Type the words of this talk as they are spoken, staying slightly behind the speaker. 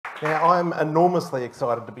Now, I'm enormously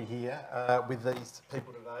excited to be here with these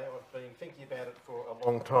people today. I've been thinking about it for a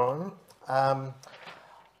long time.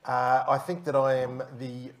 I think that I am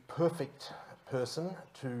the perfect person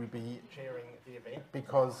to be chairing the event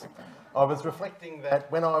because I was reflecting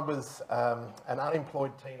that when I was an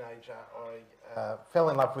unemployed teenager, I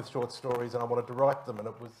fell in love with short stories and I wanted to write them, and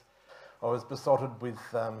I was besotted with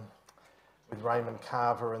Raymond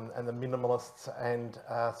Carver and the minimalists, and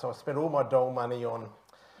so I spent all my dole money on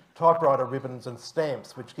typewriter ribbons and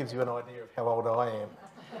stamps, which gives you an idea of how old I am.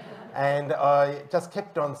 And I just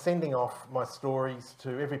kept on sending off my stories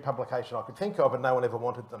to every publication I could think of, and no one ever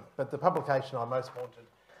wanted them. But the publication I most wanted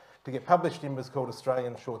to get published in was called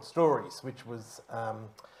Australian Short Stories, which was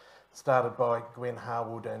started by Gwen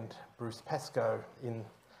Harwood and Bruce Pascoe in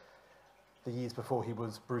the years before he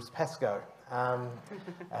was Bruce Pascoe,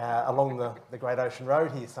 along the Great Ocean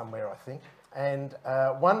Road here somewhere, I think. And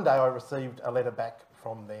one day I received a letter back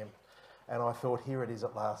from them, and I thought, here it is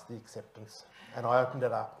at last, the acceptance. And I opened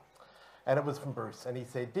it up, and it was from Bruce, and he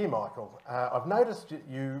said, "Dear Michael, I've noticed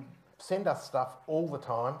you send us stuff all the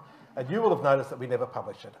time, and you will have noticed that we never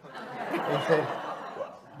publish it." He said,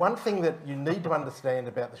 "One thing that you need to understand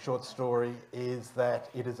about the short story is that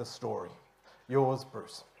it is a story. Yours,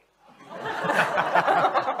 Bruce."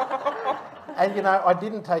 And you know, I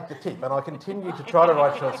didn't take the tip, and I continued to try to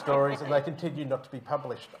write short stories, and they continued not to be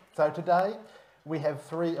published. So today, we have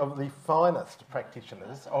three of the finest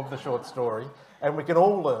practitioners of the short story, and we can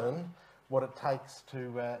all learn what it takes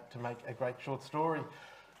to make a great short story.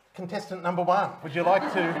 Contestant number one, would you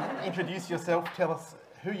like to introduce yourself, tell us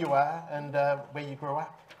who you are and where you grew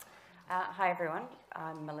up? Hi everyone,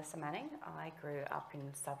 I'm Melissa Manning. I grew up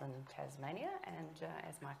in southern Tasmania, and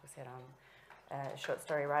as Michael said, I'm a short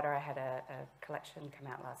story writer. I had a collection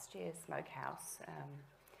come out last year, Smokehouse,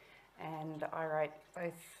 and I write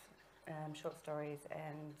both short stories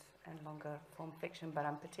and longer form fiction, but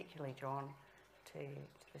I'm particularly drawn to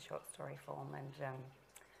the short story form and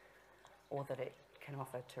all that it can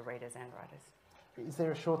offer to readers and writers. Is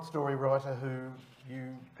there a short story writer who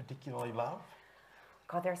you particularly love?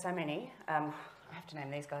 God, there are so many. I have to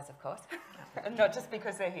name these guys, of course, not just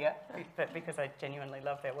because they're here, but because I genuinely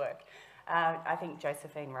love their work. I think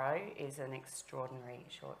Josephine Rowe is an extraordinary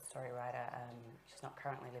short story writer. She's not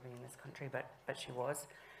currently living in this country, but she was.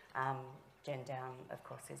 Jen Down, of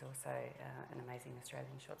course, is also an amazing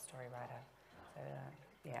Australian short story writer. So,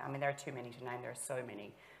 yeah, I mean, there are too many to name. There are so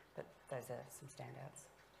many, but those are some standouts.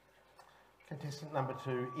 Contestant number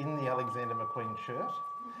two, in the Alexander McQueen shirt.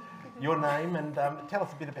 Your name, and tell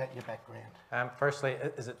us a bit about your background. Firstly,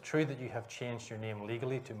 is it true that you have changed your name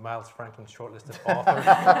legally to Miles Franklin's shortlisted author,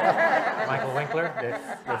 Michael Winkler?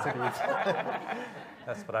 Yes, it is.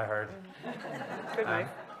 That's what I heard. Good move.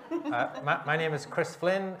 My name is Chris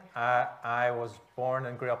Flynn. I was born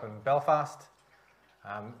and grew up in Belfast,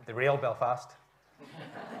 the real Belfast,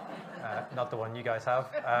 not the one you guys have,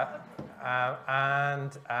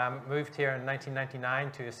 and moved here in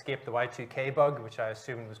 1999 to escape the Y2K bug, which I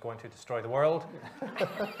assumed was going to destroy the world,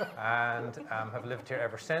 and have lived here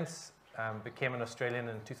ever since. Became an Australian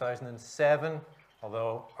in 2007,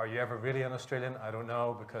 although are you ever really an Australian? I don't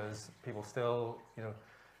know, because people still,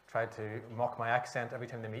 try to mock my accent every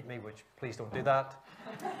time they meet me, which please don't do that.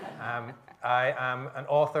 I am an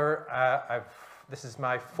author. This is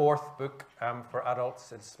my fourth book for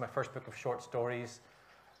adults. It's my first book of short stories.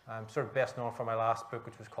 I'm sort of best known for my last book,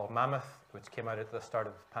 which was called Mammoth, which came out at the start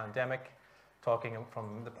of the pandemic, talking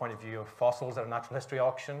from the point of view of fossils at a natural history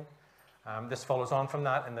auction. This follows on from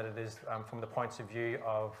that in that it is from the points of view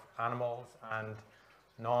of animals and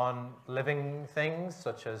non-living things,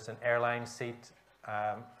 such as an airline seat,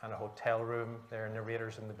 and a hotel room. There are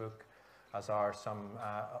narrators in the book, as are some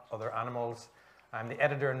other animals. I'm the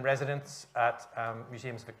editor-in-residence at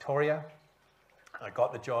Museums Victoria. I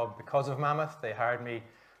got the job because of Mammoth. They hired me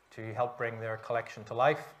to help bring their collection to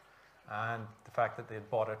life, and the fact that they had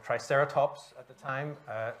bought a Triceratops at the time,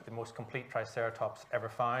 the most complete Triceratops ever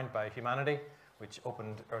found by humanity, which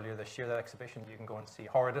opened earlier this year, that exhibition. You can go and see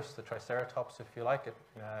Horridus, the Triceratops, if you like,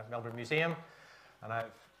 at Melbourne Museum. And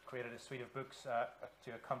I've created a suite of books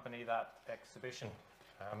to accompany that exhibition.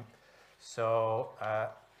 So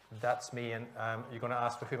that's me, and you're going to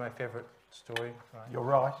ask for who my favourite story? Right? You're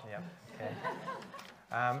right. Yeah,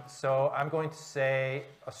 okay. So I'm going to say,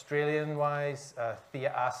 Australian-wise,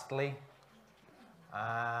 Thea Astley,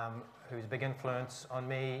 who's a big influence on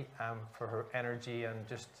me for her energy and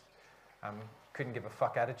just couldn't give a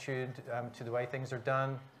fuck attitude to the way things are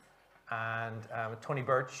done. And Tony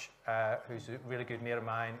Birch, who's a really good mate of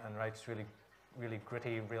mine and writes really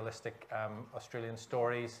gritty, realistic Australian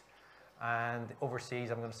stories. And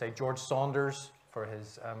overseas, I'm going to say George Saunders for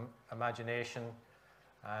his imagination,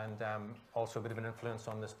 and also a bit of an influence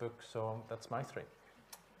on this book. So that's my three.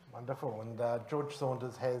 Wonderful. And George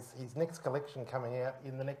Saunders has his next collection coming out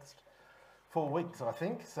in the next 4 weeks, I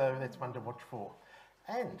think. So that's one to watch for.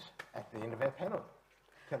 And at the end of our panel,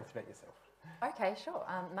 tell us about yourself. Okay, sure.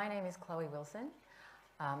 My name is Chloe Wilson.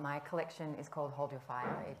 My collection is called Hold Your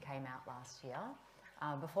Fire. It came out last year.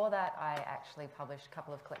 Before that, I actually published a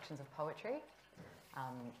couple of collections of poetry,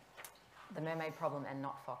 The Mermaid Problem and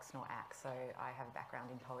Not Fox Nor Axe. So I have a background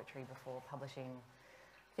in poetry before publishing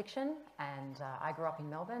fiction, and I grew up in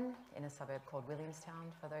Melbourne in a suburb called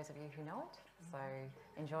Williamstown, for those of you who know it. So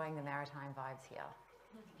enjoying the maritime vibes here.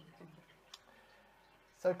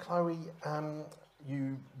 So Chloe,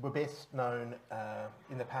 you were best known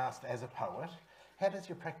in the past as a poet. How does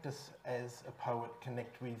your practice as a poet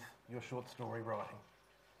connect with your short story writing?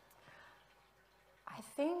 I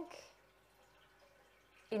think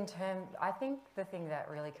the thing that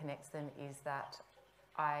really connects them is that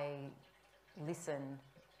I listen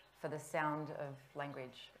for the sound of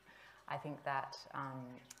language. I think that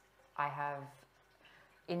I have,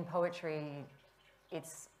 in poetry,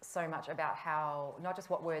 it's so much about how, not just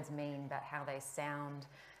what words mean, but how they sound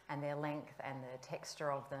and their length and the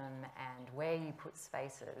texture of them and where you put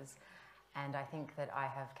spaces. And I think that I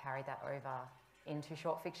have carried that over into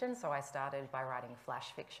short fiction. So I started by writing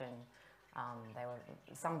flash fiction.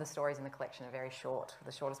 Some of the stories in the collection are very short.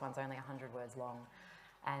 The shortest one's only 100 words long.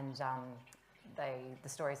 And the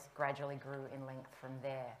stories gradually grew in length from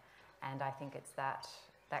there. And I think it's that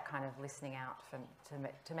kind of listening out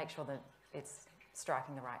to make sure that it's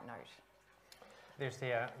striking the right note. There's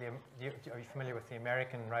are you familiar with the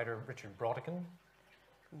American writer Richard Brautigan?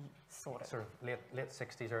 Sort of. Sort of late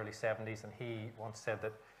 60s, early 70s, and he once said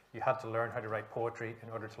that you had to learn how to write poetry in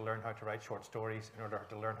order to learn how to write short stories, in order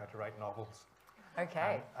to learn how to write novels.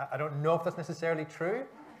 Okay. I don't know if that's necessarily true,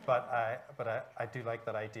 but I do like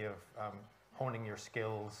that idea of honing your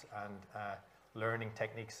skills and learning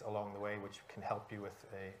techniques along the way, which can help you with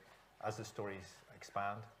as the stories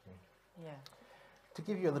expand. Yeah. To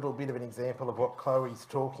give you a little bit of an example of what Chloe's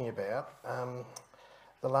talking about,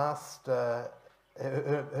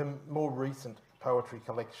 her more recent poetry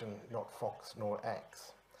collection, Not Fox Nor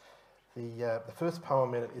Axe, the first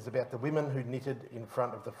poem in it is about the women who knitted in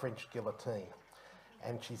front of the French guillotine.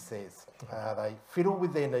 And she says, they fiddle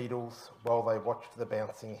with their needles while they watched the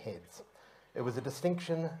bouncing heads. It was a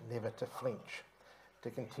distinction never to flinch, to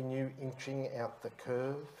continue inching out the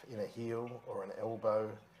curve in a heel or an elbow,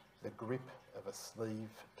 the grip of a sleeve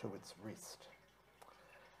to its wrist.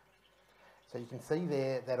 So you can see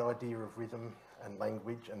there that idea of rhythm and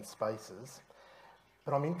language and spaces,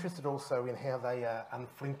 but I'm interested also in how they are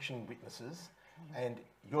unflinching witnesses, and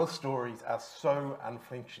your stories are so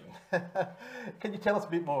unflinching. Can you tell us a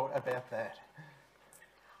bit more about that?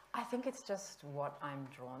 I think it's just what I'm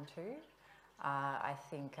drawn to. I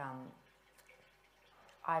think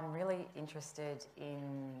I'm really interested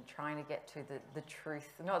in trying to get to the truth,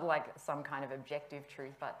 not like some kind of objective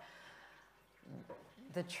truth, but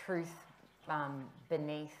the truth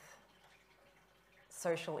beneath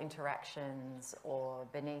social interactions or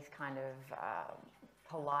beneath kind of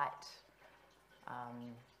polite,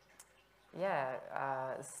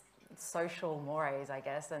 social mores, I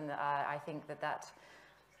guess. And I think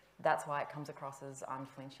that's why it comes across as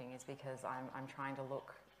unflinching, is because I'm trying to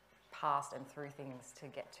look past and through things to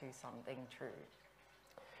get to something true.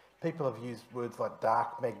 People have used words like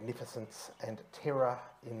dark magnificence and terror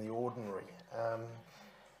in the ordinary.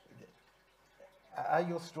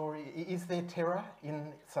 Is there terror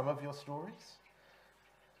in some of your stories?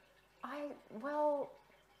 Well,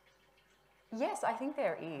 yes, I think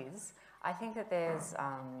there is. I think that there's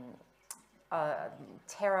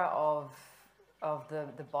terror of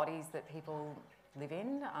the bodies that people live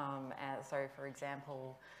in. So, for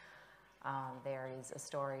example, there is a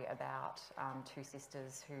story about two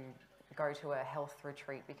sisters who go to a health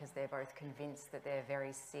retreat because they're both convinced that they're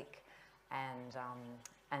very sick, and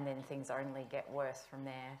then things only get worse from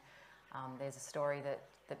there. There's a story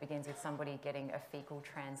that begins with somebody getting a fecal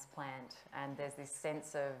transplant, and there's this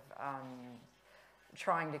sense of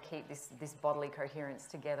trying to keep this bodily coherence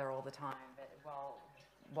together all the time, but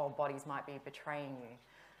while bodies might be betraying you.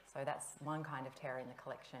 So that's one kind of terror in the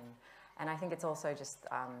collection. And I think it's also just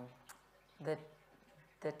the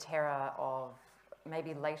terror of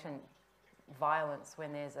maybe latent violence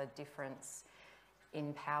when there's a difference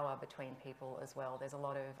in power between people as well. There's a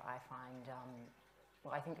lot of, I find,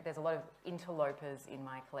 I think there's a lot of interlopers in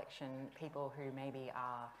my collection, people who maybe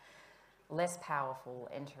are less powerful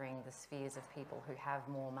entering the spheres of people who have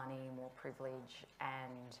more money, more privilege,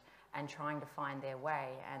 and trying to find their way.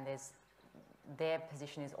 And their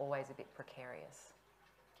position is always a bit precarious.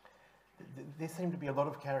 There seem to be a lot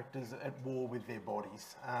of characters at war with their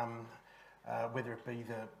bodies, whether it be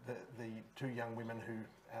the two young women who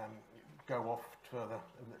go off to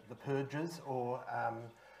the purges, or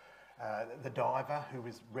the diver who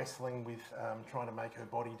is wrestling with trying to make her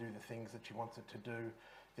body do the things that she wants it to do.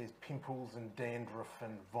 There's pimples and dandruff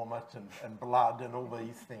and vomit and blood and all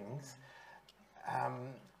these things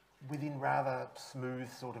within rather smooth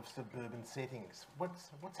sort of suburban settings.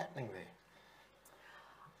 What's happening there?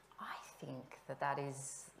 I think that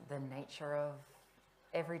is the nature of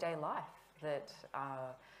everyday life, that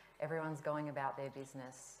everyone's going about their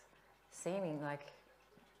business seeming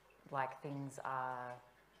like things are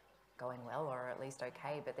going well, or at least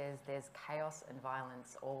okay, but there's chaos and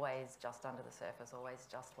violence always just under the surface, always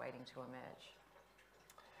just waiting to emerge.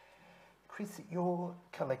 Chris, your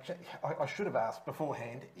collection, I should have asked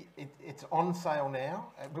beforehand, it's on sale now.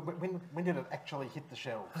 When did it actually hit the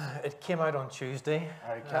shelves? It came out on Tuesday.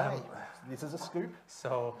 Okay, this is a scoop.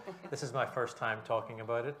 So this is my first time talking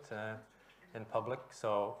about it in public,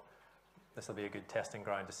 so this will be a good testing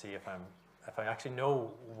ground to see if I actually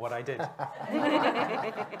know what I did.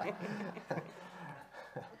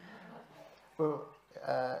 Well,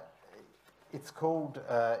 it's called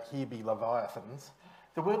Here Be Leviathans.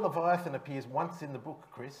 The word Leviathan appears once in the book,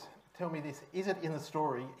 Chris. Tell me this, is it in the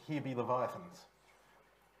story Here Be Leviathans?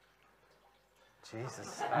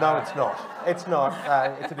 Jesus. No, it's not. It's not.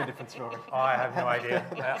 It's in a different story. Oh, I have no idea.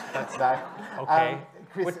 That's No. okay.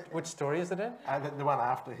 Chris, Which story is it in? the one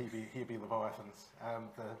after Here Be Leviathans.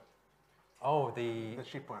 The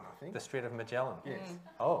ship one, I think. The Strait of Magellan. Yes.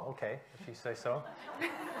 Oh, okay, if you say so.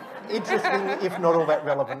 Interesting, if not all that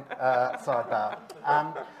relevant, sidebar.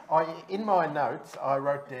 In my notes, I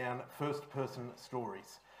wrote down first-person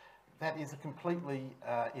stories. That is a completely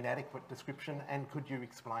inadequate description, and could you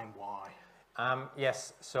explain why?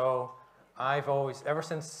 Yes, so I've always, ever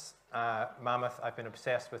since Mammoth, I've been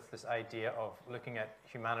obsessed with this idea of looking at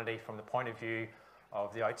humanity from the point of view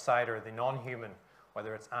of the outsider, the non-human,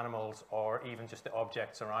 whether it's animals or even just the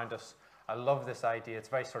objects around us. I love this idea. It's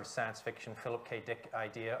very sort of science fiction, Philip K. Dick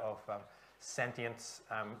idea of sentience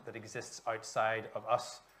that exists outside of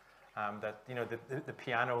us. That, you know, the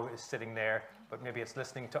piano is sitting there, but maybe it's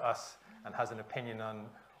listening to us and has an opinion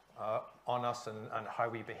on us and how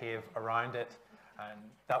we behave around it. And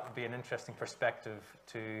that would be an interesting perspective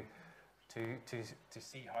to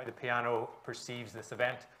see how the piano perceives this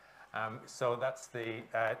event. So that's the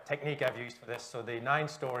technique I've used for this. So the 9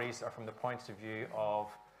 stories are from the points of view of,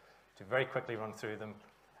 to very quickly run through them,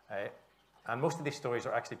 and most of these stories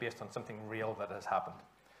are actually based on something real that has happened.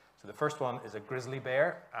 So the first one is a grizzly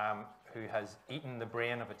bear who has eaten the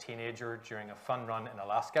brain of a teenager during a fun run in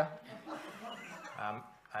Alaska,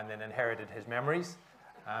 and then inherited his memories.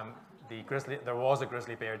 There was a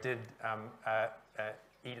grizzly bear did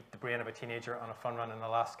eat the brain of a teenager on a fun run in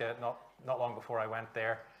Alaska not long before I went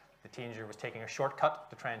there. The teenager was taking a shortcut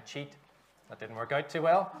to try and cheat. That didn't work out too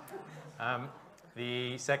well.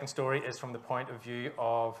 The second story is from the point of view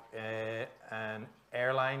of an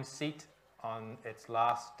airline seat on its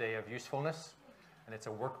last day of usefulness, and it's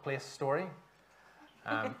a workplace story.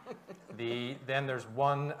 Then there's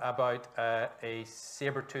one about a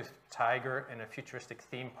saber-toothed tiger in a futuristic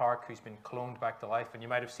theme park who's been cloned back to life, and you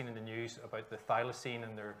might have seen in the news about the thylacine,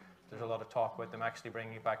 and there's a lot of talk about them actually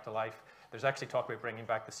bringing it back to life. There's actually talk about bringing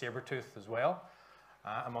back the saber-tooth as well,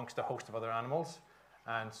 amongst a host of other animals.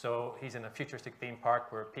 And so he's in a futuristic theme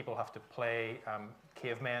park where people have to play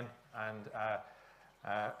cavemen, and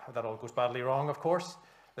that all goes badly wrong, of course.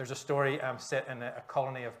 There's a story set in a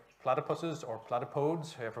colony of platypuses, or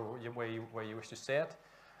platypodes, however way you wish to say it,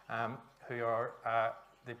 who are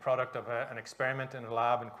the product of an experiment in a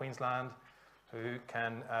lab in Queensland, who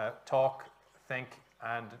can talk, think,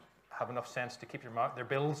 and have enough sense to keep their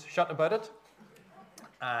bills shut about it.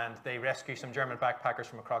 And they rescue some German backpackers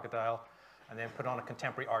from a crocodile and then put on a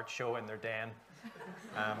contemporary art show in their den.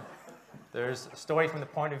 There's a story from the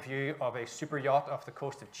point of view of a super yacht off the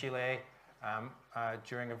coast of Chile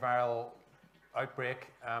during a viral outbreak,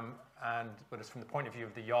 but it's from the point of view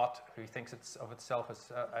of the yacht, who thinks of itself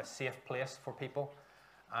as a safe place for people,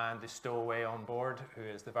 and the stowaway on board, who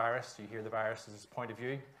is the virus. You hear the virus's point of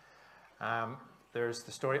view. There's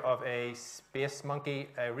the story of a space monkey,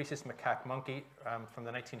 a rhesus macaque monkey from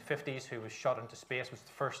the 1950s, who was shot into space. It was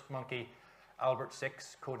the first monkey, Albert VI,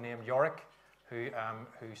 codenamed Yorick, who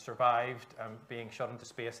survived being shot into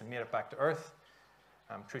space and made it back to Earth.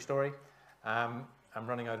 True story. I'm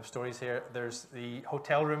running out of stories here. There's the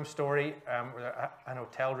hotel room story, where an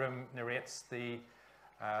hotel room narrates the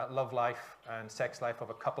love life and sex life of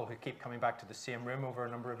a couple who keep coming back to the same room over a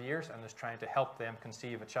number of years and is trying to help them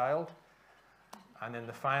conceive a child. And then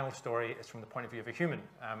the final story is from the point of view of a human,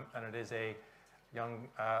 and it is a young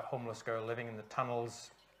homeless girl living in the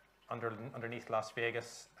tunnels underneath Las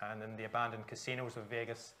Vegas and in the abandoned casinos of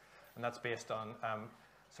Vegas. And that's based on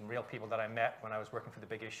some real people that I met when I was working for The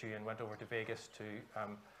Big Issue and went over to Vegas to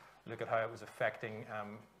look at how it was affecting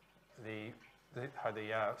how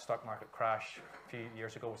the stock market crash a few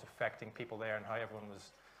years ago was affecting people there and how everyone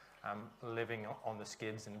was living on the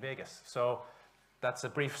skids in Vegas. So that's a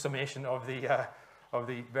brief summation of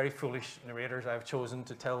the very foolish narrators I've chosen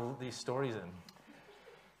to tell these stories in.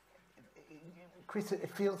 Chris, it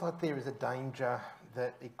feels like there is a danger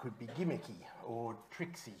that it could be gimmicky or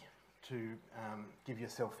tricksy to give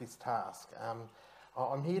yourself this task.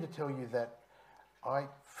 I'm here to tell you that I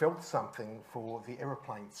felt something for the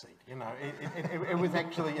aeroplane seat. You know, it was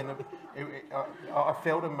actually, I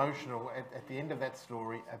felt emotional at the end of that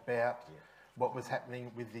story about what was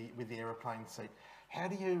happening with the aeroplane seat. How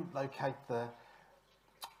do you locate the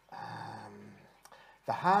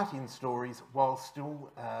heart in stories while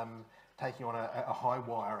still taking on a high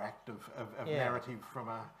wire act of narrative from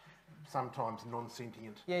a sometimes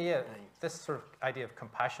non-sentient being? This sort of idea of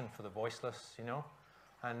compassion for the voiceless, you know,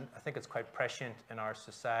 and I think it's quite prescient in our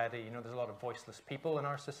society. You know, there's a lot of voiceless people in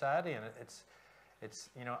our society, and it's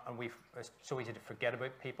you know, and it's so easy to forget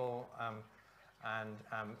about people and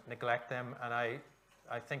neglect them. And I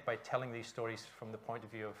think by telling these stories from the point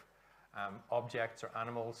of view of objects or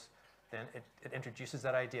animals, then it introduces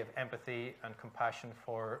that idea of empathy and compassion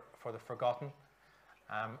for the forgotten.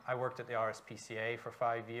 I worked at the RSPCA for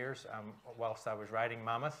 5 years whilst I was writing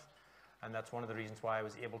Mammoth, and that's one of the reasons why I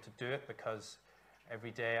was able to do it, because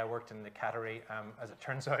every day I worked in the cattery. As it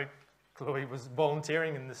turns out, Chloe was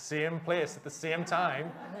volunteering in the same place at the same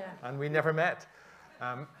time, and we never met.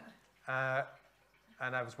 And I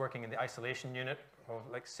was working in the isolation unit of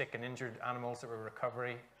like sick and injured animals that were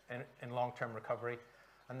in long-term recovery.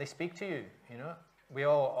 And they speak to you, you know.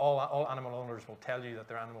 All animal owners will tell you that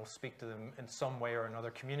their animals speak to them in some way or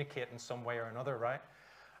another, communicate in some way or another, right?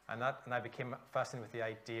 And I became fascinated with the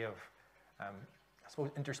idea of, I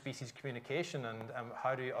suppose, interspecies communication and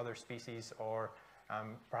how do other species or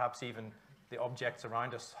perhaps even the objects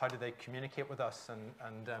around us, how do they communicate with us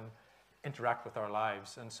and interact with our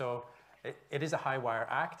lives? And so it is a high wire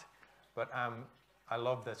act, but I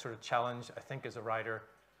love the sort of challenge. I think as a writer,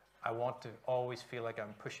 I want to always feel like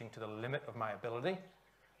I'm pushing to the limit of my ability.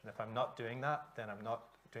 And if I'm not doing that, then I'm not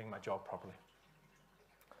doing my job properly.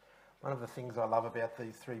 One of the things I love about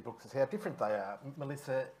these 3 books is how different they are.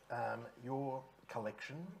 Melissa, your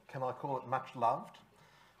collection, can I call it much loved?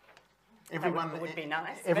 That would be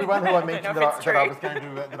nice. Everyone who I mentioned that I was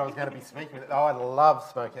going to be speaking with, I love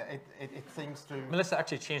Smoker. It seems to... Melissa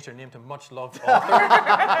actually changed her name to Much Loved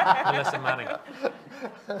Author, Melissa Manning.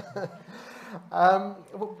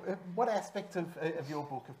 What aspects of your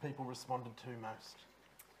book have people responded to most?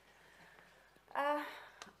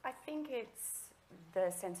 I think it's the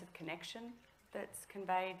sense of connection that's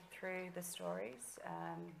conveyed through the stories,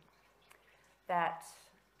 that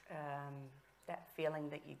feeling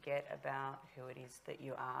that you get about who it is that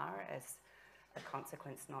you are as a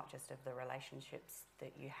consequence not just of the relationships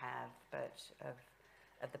that you have, but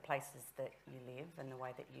of the places that you live and the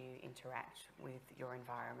way that you interact with your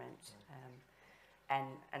environment.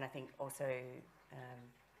 And I think also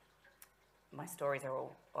my stories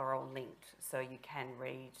are all linked, so you can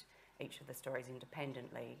read each of the stories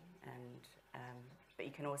independently, but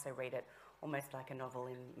you can also read it almost like a novel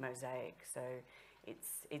in mosaic. So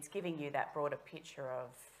it's giving you that broader picture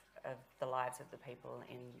of the lives of the people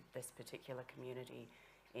in this particular community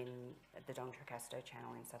in the Doncaster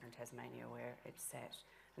Channel in southern Tasmania where it's set.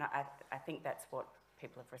 And I think that's what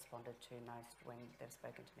people have responded to most when they've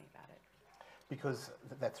spoken to me about it. Because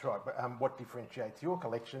that's right, but what differentiates your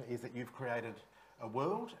collection is that you've created a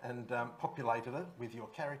world and populated it with your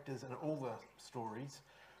characters and all the stories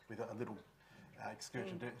with a little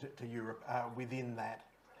excursion to Europe within that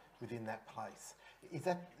place. Is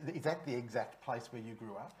that the exact place where you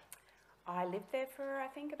grew up? I lived there for I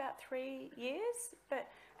think about 3 years,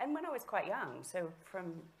 and when I was quite young, so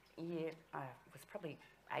from I was probably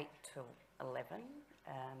 8 to 11.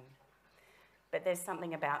 But there's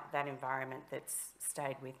something about that environment that's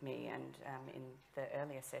stayed with me, and in the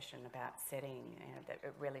earlier session about setting, that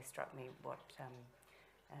it really struck me what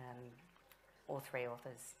all 3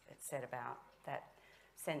 authors said about that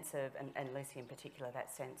sense of, and Lucy in particular,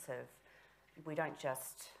 that sense of we don't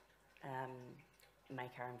just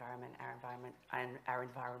make our environment, and our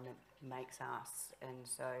environment makes us. And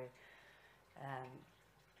so,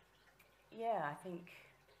 I think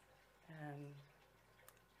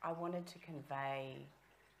I wanted to convey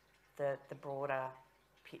the broader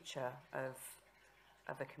picture of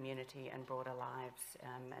a community and broader lives,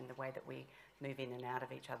 and the way that we move in and out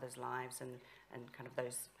of each other's lives, and kind of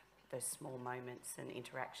those small moments and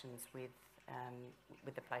interactions with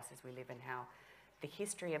the places we live in, how the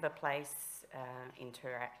history of a place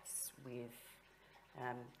interacts with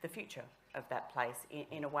the future of that place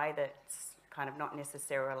in a way that's kind of not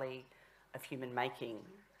necessarily of human making.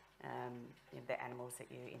 The animals that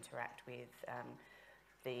you interact with,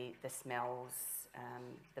 the smells,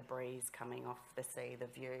 the breeze coming off the sea, the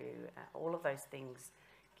view, all of those things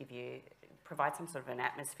provide some sort of an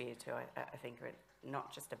atmosphere to, I think,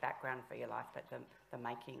 not just a background for your life, but the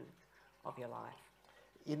making of your life.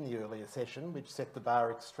 In the earlier session, which set the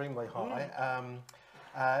bar extremely high,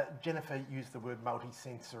 Jennifer used the word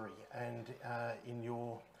multisensory, and in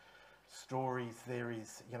your stories there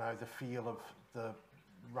is, the feel of the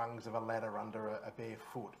rungs of a ladder under a bare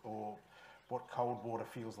foot, or what cold water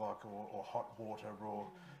feels like, or hot water, or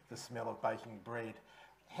the smell of baking bread.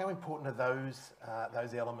 How important are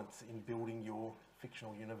those elements in building your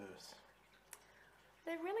fictional universe?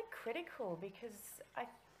 They're really critical, because I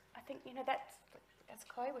think, that's, as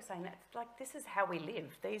Chloe was saying, that's like, this is how we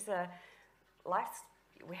live. These are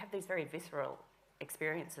we have these very visceral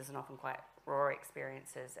experiences, and often quite raw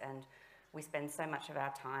experiences, and we spend so much of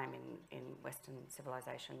our time in Western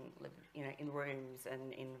civilization, in rooms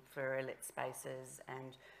and in very lit spaces,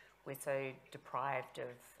 and we're so deprived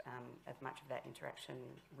of much of that interaction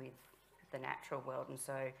with the natural world. And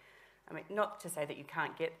so, I mean, not to say that you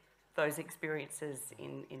can't get those experiences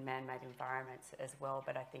in man-made environments as well,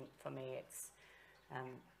 but I think for me it's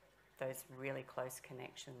those really close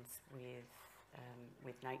connections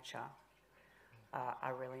with nature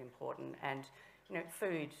are really important. And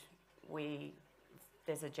food,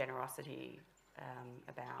 there's a generosity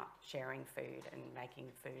about sharing food and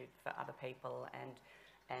making food for other people,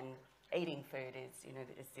 and eating food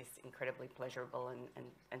is this incredibly pleasurable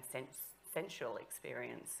and sensual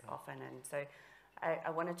experience often. And so I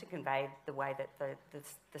wanted to convey the way that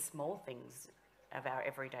the small things of our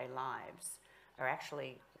everyday lives are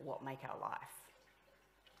actually what make our life.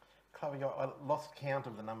 Chloe, I lost count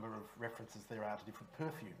of the number of references there are to different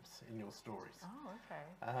perfumes in your stories. Oh,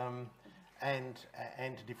 okay.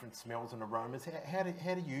 And to different smells and aromas. How do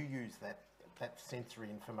you use that sensory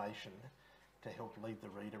information to help lead the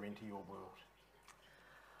reader into your world?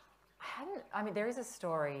 There is a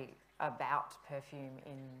story about perfume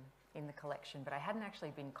in the collection, but I hadn't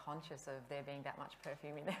actually been conscious of there being that much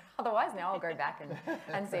perfume in there. Otherwise, now I'll go back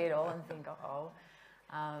and see it all and think,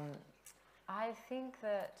 I think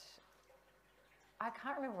that, I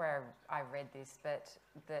can't remember where I read this, but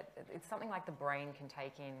that it's something like the brain can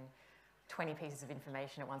take in 20 pieces of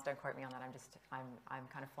information at once. Don't quote me on that. I'm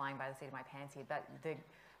kind of flying by the seat of my pants here. But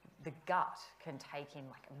the gut can take in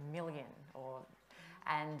like 1 million,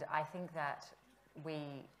 and I think that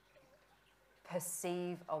we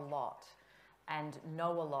perceive a lot and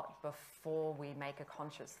know a lot before we make a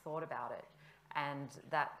conscious thought about it, and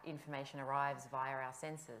that information arrives via our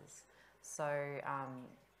senses. So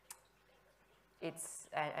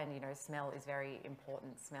smell is very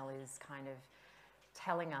important. Smell is kind of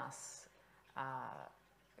telling us,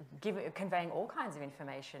 conveying all kinds of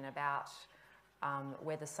information about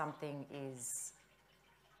whether something is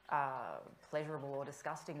pleasurable or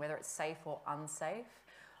disgusting, whether it's safe or unsafe,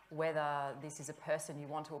 whether this is a person you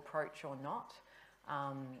want to approach or not,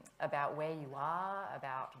 about where you are,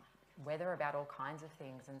 about weather, about all kinds of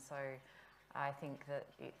things. And so I think that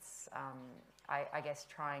it's, I guess,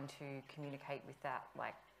 trying to communicate with that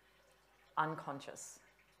like unconscious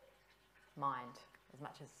mind as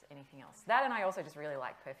much as anything else. That, and I also just really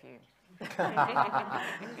like perfume.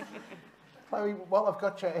 Chloe, while I've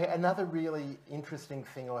got you, another really interesting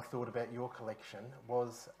thing I thought about your collection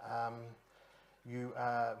was you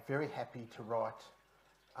are very happy to write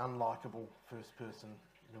unlikable first-person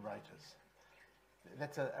narrators.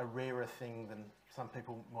 That's a rarer thing than some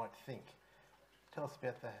people might think. Tell us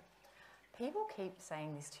about that. People keep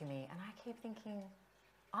saying this to me, and I keep thinking,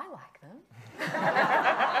 I like them. I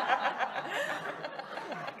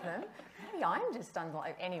like them. Maybe I'm just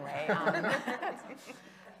unlikable. Anyway,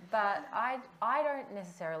 but I don't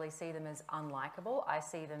necessarily see them as unlikable. I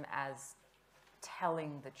see them as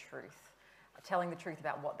telling the truth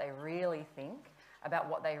about what they really think, about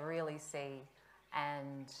what they really see,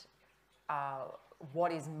 and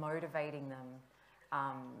what is motivating them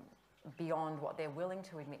beyond what they're willing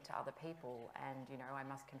to admit to other people. And, I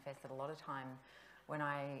must confess that a lot of time when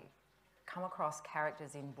I come across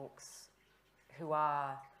characters in books who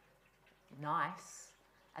are nice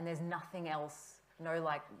and there's nothing else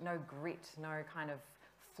no grit, no kind of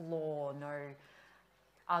flaw, no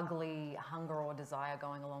ugly hunger or desire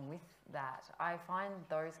going along with that. I find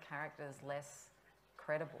those characters less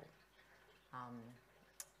credible.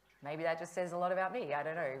 Maybe that just says a lot about me, I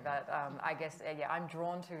don't know, but I guess, yeah, I'm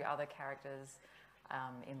drawn to other characters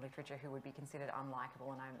in literature who would be considered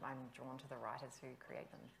unlikable, and I'm drawn to the writers who create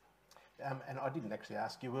them. And I didn't actually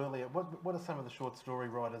ask you earlier, what are some of the short story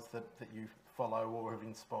writers that you follow or have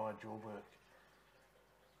inspired your work?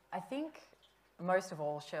 I think most of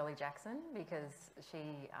all Shirley Jackson, because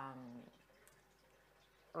she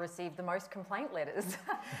received the most complaint letters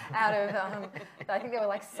out of, I think there were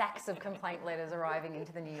like sacks of complaint letters arriving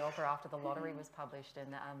into the New Yorker after the lottery was published,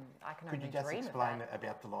 and I can only dream of that. Could you just explain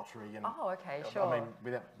about the lottery? And, oh, okay, sure. I mean,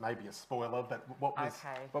 without maybe a spoiler, but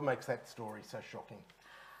what makes that story so shocking?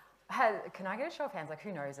 Can I get a show of hands? Like,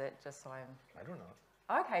 who knows it? Just so I don't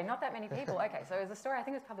know. Okay, not that many people. Okay, so it was a story, I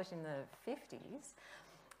think it was published in the 50s,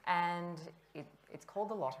 and it's called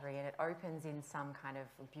The Lottery, and it opens in some kind of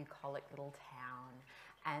bucolic little town,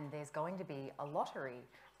 and there's going to be a lottery,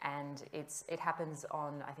 and it happens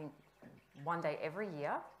on, I think, one day every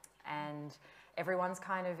year, and everyone's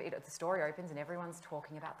kind of, the story opens and everyone's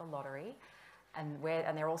talking about the lottery, and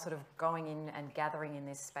they're all sort of going in and gathering in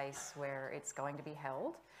this space where it's going to be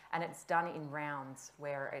held, and it's done in rounds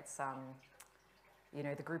where it's, you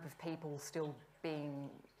know, the group of people still being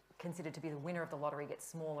considered to be the winner of the lottery gets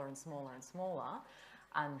smaller and smaller and smaller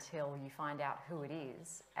until you find out who it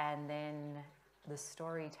is, and then the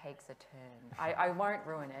story takes a turn. I won't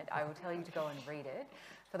ruin it. I will tell you to go and read it.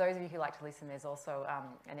 For those of you who like to listen, there's also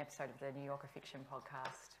an episode of the New Yorker Fiction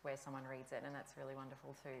podcast where someone reads it, and that's really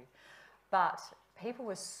wonderful too. But people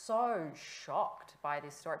were so shocked by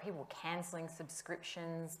this story. People were cancelling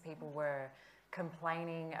subscriptions. People were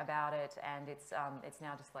complaining about it, and it's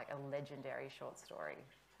now just like a legendary short story.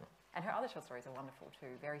 And her other short stories are wonderful too.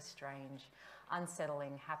 Very strange,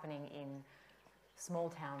 unsettling, happening in small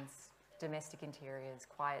towns, domestic interiors,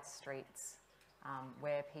 quiet streets,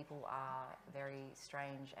 where people are very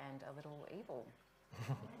strange and a little evil.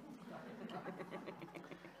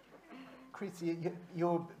 Chris,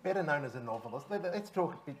 you're better known as a novelist. Let's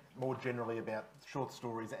talk a bit more generally about short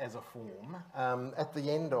stories as a form. At the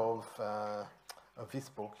end of this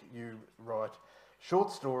book, you write,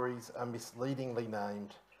 "Short stories are misleadingly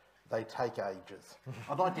named. They take ages."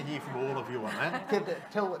 I'd like to hear from all of you on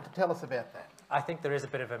that. Tell us about that. I think there is a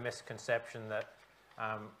bit of a misconception that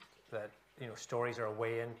you know, stories are a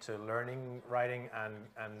way into learning writing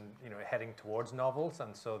and you know, heading towards novels,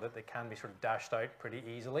 and so that they can be sort of dashed out pretty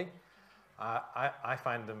easily. I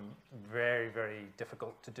find them very, very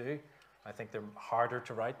difficult to do. I think they're harder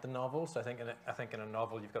to write than novels. I think in a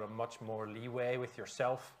novel you've got a much more leeway with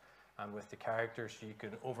yourself and with the characters. You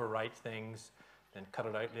can overwrite things and cut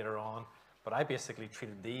it out later on. But I basically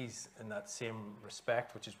treated these in that same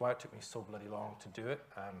respect, which is why it took me so bloody long to do it.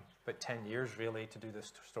 About 10 years really to do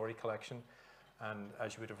this story collection. And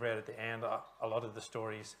as you would have read at the end, a lot of the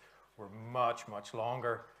stories were much, much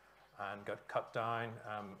longer and got cut down.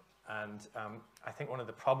 I think one of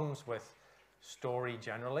the problems with story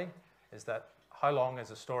generally is that how long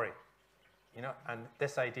is a story? You know, and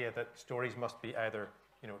this idea that stories must be either,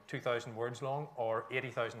 you know, 2,000 words long or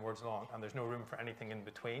 80,000 words long, and there's no room for anything in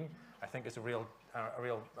between, I think is a real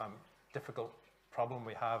difficult problem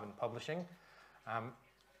we have in publishing.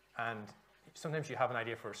 And sometimes you have an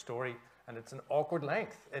idea for a story, and it's an awkward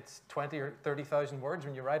length. It's 20 or 30,000 words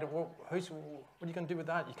when you write it. Well, what are you going to do with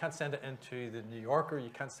that? You can't send it into the New Yorker. You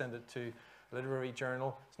can't send it to a literary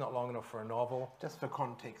journal. It's not long enough for a novel. Just for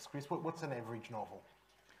context, Chris, what's an average novel?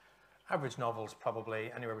 Average novel is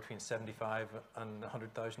probably anywhere between 75 and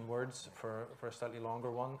 100,000 words for a slightly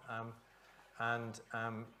longer one.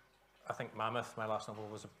 I think Mammoth, my last novel,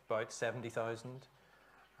 was about 70,000.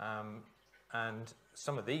 And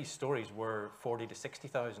some of these stories were 40 to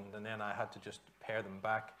 60,000, and then I had to just pare them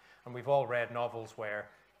back. And we've all read novels where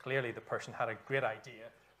clearly the person had a great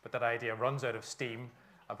idea, but that idea runs out of steam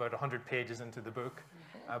about 100 pages into the book.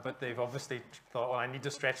 But they've obviously thought, well, I need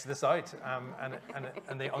to stretch this out,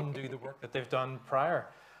 and they undo the work that they've done prior.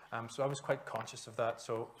 So I was quite conscious of that.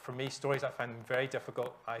 So for me, stories I find very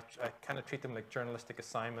difficult. I kind of treat them like journalistic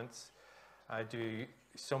assignments. I do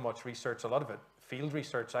so much research, a lot of it field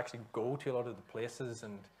research. I actually go to a lot of the places,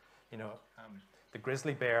 and you know, the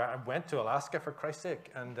grizzly bear. I went to Alaska for Christ's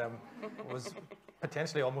sake, and was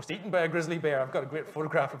potentially almost eaten by a grizzly bear. I've got a great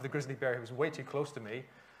photograph of the grizzly bear who was way too close to me.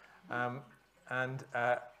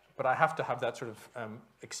 But I have to have that sort of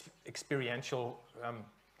experiential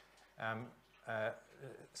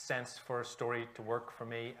sense for a story to work for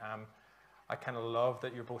me. I kind of love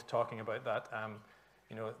that you're both talking about that,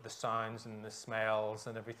 you know, the sounds and the smells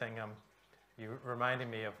and everything. You reminded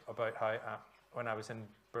me of about how when I was in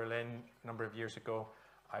Berlin a number of years ago,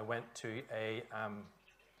 I went to a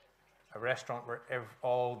restaurant where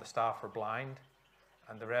all the staff were blind,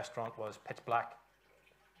 and the restaurant was pitch black.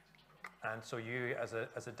 And so you, as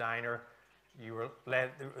a diner, you were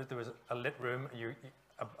led. There was a lit room.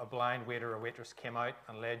 A blind waiter or waitress came out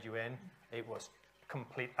and led you in. It was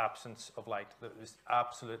complete absence of light. It was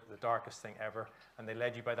the darkest thing ever. And they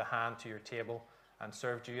led you by the hand to your table and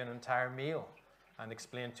served you an entire meal and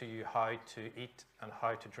explained to you how to eat and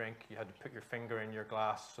how to drink. You had to put your finger in your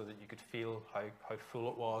glass so that you could feel how full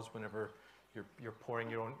it was whenever you're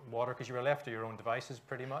pouring your own water, because you were left to your own devices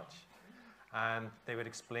pretty much. And they would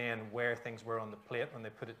explain where things were on the plate when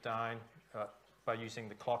they put it down by using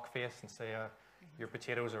the clock face and say, your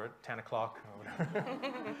potatoes are at 10 o'clock or whatever.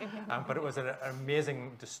 But it was an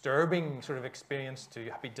amazing, disturbing sort of experience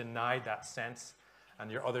to be denied that sense,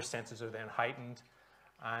 and your other senses are then heightened.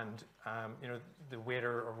 And you know, the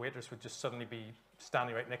waiter or waitress would just suddenly be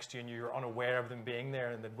standing right next to you, and you're unaware of them being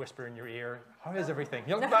there, and they'd whisper in your ear, "How is everything?"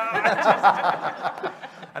 And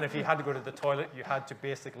if you had to go to the toilet, you had to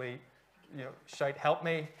basically, you know, shout, "Help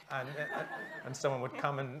me," and someone would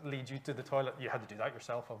come and lead you to the toilet. You had to do that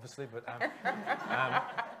yourself, obviously, but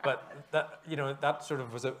that, you know, that sort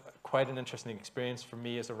of was quite an interesting experience for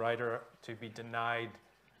me as a writer, to be denied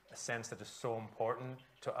a sense that is so important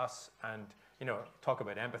to us. And you know, talk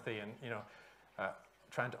about empathy, and you know,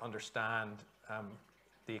 trying to understand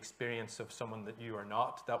the experience of someone that you are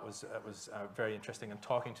not. That was very interesting. And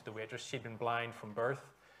talking to the waitress, she'd been blind from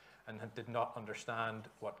birth and did not understand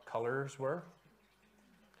what colors were,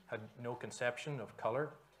 had no conception of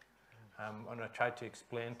color. And I tried to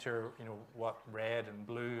explain to her, you know, what red and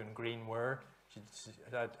blue and green were. She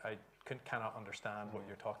said, I cannot understand what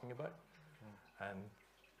you're talking about. And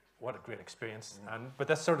what a great experience. But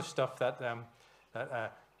that's sort of stuff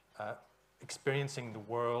that experiencing the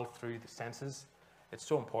world through the senses, it's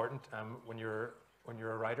so important when you're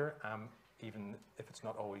a writer, even if it's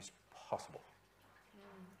not always possible.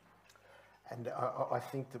 And I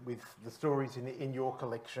think that with the stories in your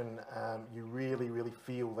collection, you really, really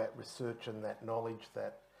feel that research and that knowledge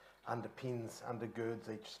that undergirds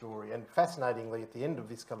each story. And fascinatingly, at the end of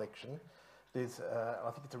this collection, there's,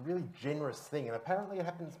 I think it's a really generous thing, and apparently it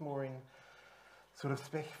happens more in sort of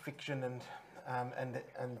spec fiction and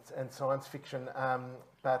science fiction.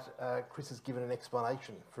 But Chris has given an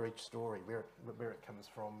explanation for each story, where it comes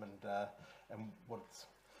from, and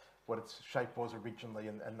what its shape was originally,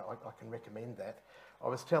 and I can recommend that. I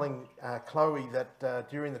was telling Chloe that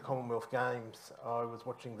during the Commonwealth Games, I was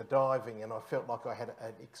watching the diving, and I felt like I had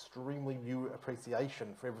an extremely new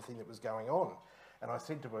appreciation for everything that was going on. And I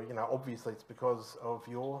said to her, you know, obviously it's because of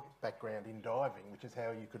your background in diving, which is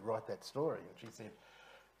how you could write that story. And she said,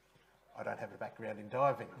 I don't have a background in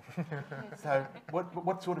diving. So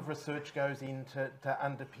what sort of research goes in to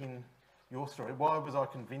underpin your story? Why was I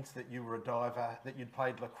convinced that you were a diver, that you'd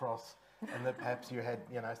played lacrosse, and that perhaps you had,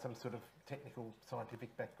 you know, some sort of technical,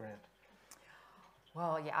 scientific background?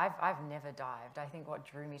 Well, yeah, I've never dived. I think what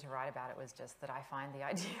drew me to write about it was just that I find the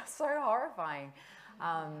idea so horrifying.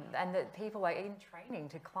 And that people are in training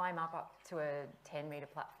to climb up to a 10-metre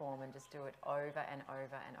platform and just do it over and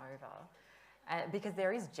over and over. Because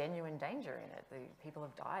there is genuine danger in it. People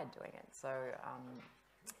have died doing it. So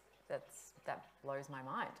that blows my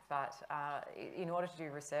mind. But in order to do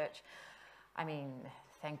research, I mean,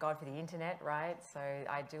 thank God for the internet, right? So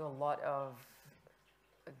I do a lot of,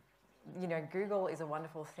 you know, Google is a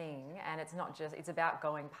wonderful thing, and it's not just, it's about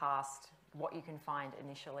going past what you can find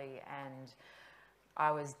initially. And I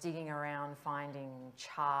was digging around finding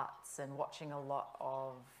charts and watching a lot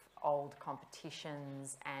of old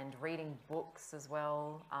competitions and reading books as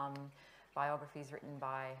well, biographies written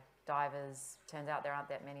by divers. Turns out there aren't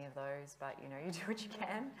that many of those, but you know, you do what you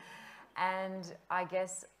can. And I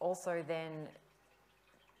guess also then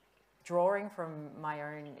drawing from my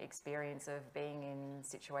own experience of being in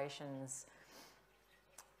situations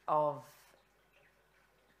of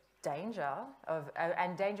danger,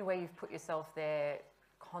 and danger where you've put yourself there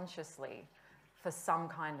consciously for some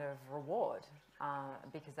kind of reward,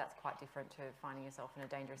 because that's quite different to finding yourself in a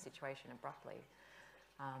dangerous situation abruptly.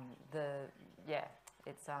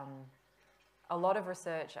 It's a lot of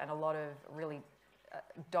research and a lot of really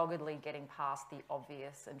doggedly getting past the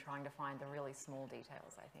obvious and trying to find the really small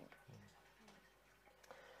details, I think.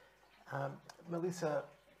 Melissa,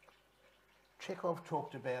 Chekhov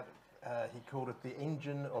talked about, he called it the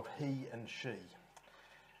engine of he and she.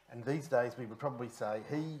 And these days we would probably say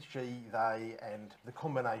he, she, they, and the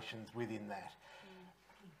combinations within that.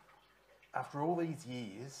 After all these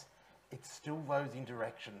years, it's still those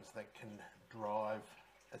interactions that can drive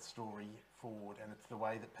a story forward, and it's the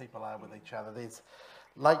way that people are with each other. There's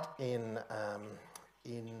late in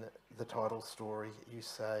the title story, you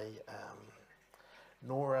say,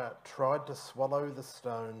 Nora tried to swallow the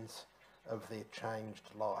stones of their changed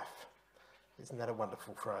life. Isn't that a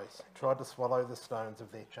wonderful phrase? Tried to swallow the stones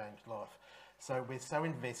of their changed life. So we're so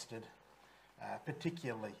invested,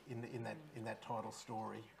 particularly in that title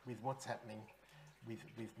story, with what's happening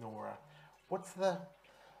with Nora. What's the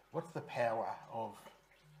power of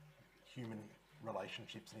human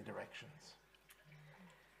relationships and interactions?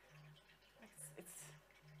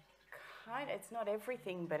 It's not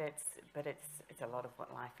everything, but it's a lot of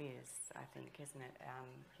what life is, I think, isn't it?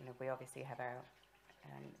 We obviously have our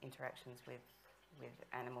interactions with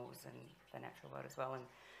animals and the natural world as well, and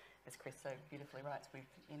as Chris so beautifully writes, with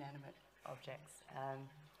inanimate objects.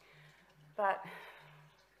 But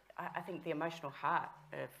I think the emotional heart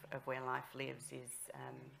of where life lives is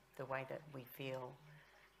the way that we feel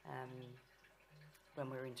when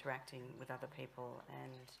we're interacting with other people,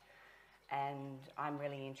 and I'm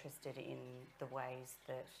really interested in the ways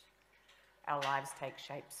that our lives take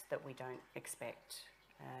shapes that we don't expect.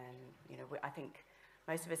 And I think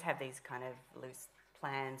most of us have these kind of loose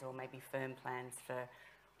plans, or maybe firm plans for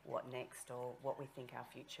what next, or what we think our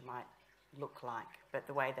future might look like. But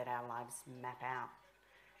the way that our lives map out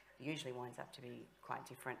usually winds up to be quite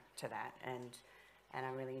different to that. And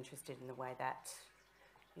I'm really interested in the way that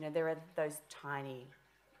there are those tiny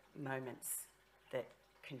moments that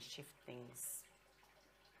can shift things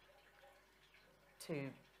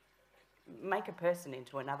to make a person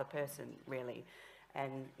into another person, really.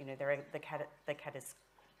 And there are the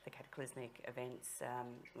cataclysmic events,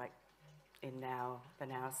 like in the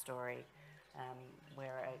Now story,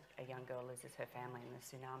 where a young girl loses her family in a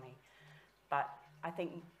tsunami. But I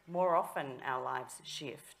think more often our lives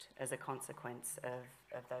shift as a consequence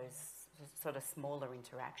of those sort of smaller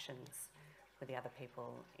interactions with the other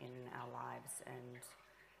people in our lives,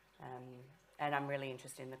 and I'm really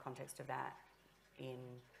interested in the context of that,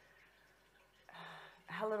 in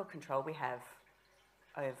how little control we have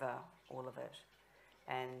over all of it,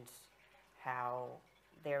 and how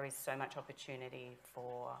there is so much opportunity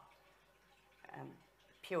for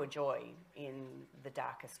pure joy in the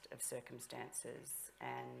darkest of circumstances,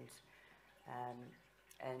 and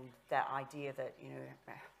that idea that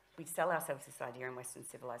we sell ourselves this idea in Western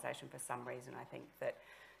civilization for some reason. I think that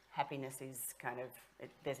happiness is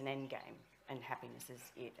there's an end game, and happiness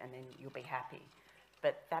is it, and then you'll be happy.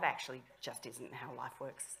 But that actually just isn't how life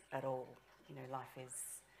works at all. Life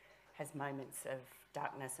has moments of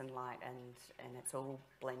darkness and light, and it's all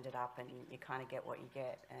blended up, and you kind of get what you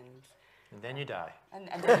get, and then you die. And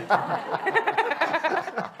then you die.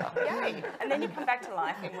 Yay! And then you come back to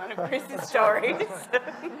life in one of Chris's stories.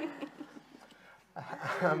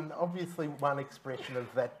 Obviously, one expression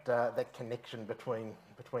of that connection between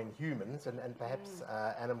humans and perhaps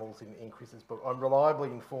animals in Chris's book. I'm reliably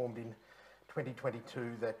informed in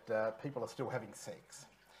 2022 that people are still having sex,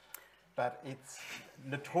 but it's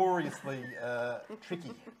notoriously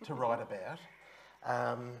tricky to write about.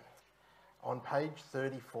 On page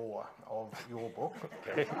 34 of your book,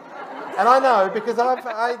 and I know because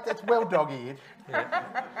it's well dog-eared.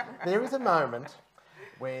 Yeah. There is a moment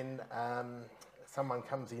when someone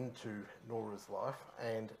comes into Nora's life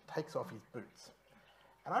and takes off his boots.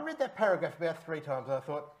 And I read that paragraph about 3 times and I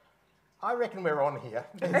thought, I reckon we're on here.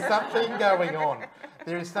 There's something going on.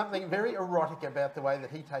 There is something very erotic about the way that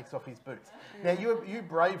he takes off his boots. Now, you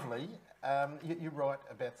bravely, you write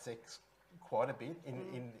about sex quite a bit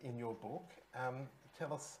in your book.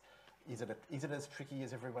 Tell us, is it as tricky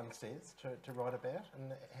as everyone says to write about,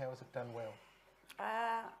 and how is it done well?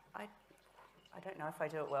 I don't know if I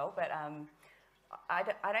do it well, but I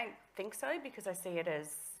don't think so, because I see it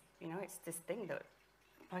as, it's this thing that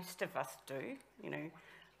most of us do,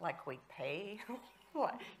 like we pee,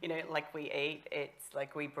 like we eat, it's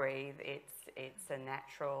like we breathe, it's a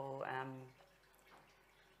natural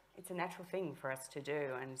thing for us to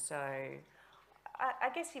do. And so I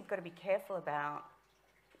guess you've got to be careful about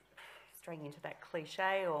straying into that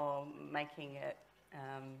cliche or making it,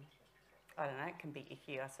 I don't know, it can be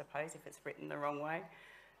icky, I suppose, if it's written the wrong way.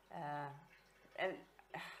 And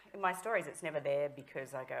in my stories, it's never there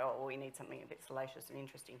because I go, oh, well, we need something a bit salacious and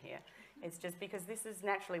interesting here. It's just because this is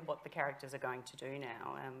naturally what the characters are going to do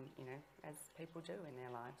now, as people do in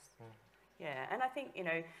their lives. Yeah, and I think,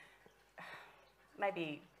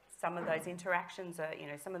 maybe some of those interactions are,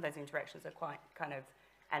 quite kind of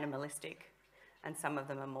animalistic, and some of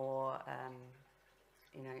them are more,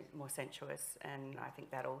 more sensuous. And I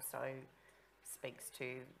think that also speaks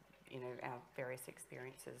to our various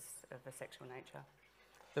experiences of a sexual nature.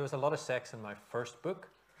 There was a lot of sex in my first book,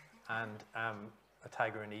 and A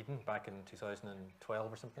Tiger in Eden back in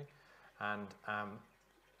 2012 or something, and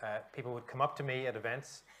people would come up to me at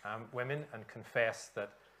events, women, and confess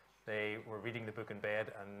that they were reading the book in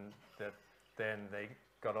bed, and that then they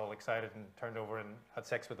got all excited and turned over and had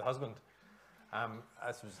sex with the husband.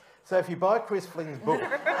 So if you buy Chris Flynn's book...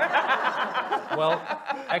 Well,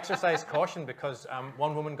 exercise caution, because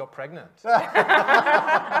one woman got pregnant and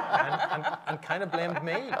kind of blamed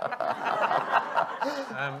me.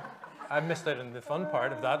 I missed out on the fun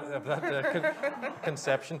part of that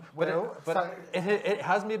conception. But it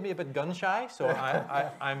has made me a bit gun shy, so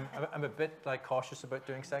I'm a bit cautious about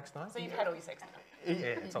doing sex now. So you've had all your sex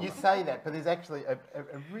now? You say that, but there's actually a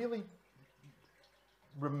really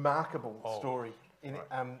remarkable story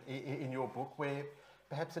in your book where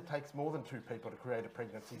perhaps it takes more than 2 people to create a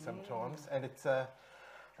pregnancy sometimes, and it's not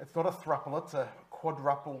a throuple, it's a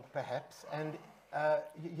quadruple perhaps. And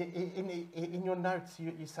in your notes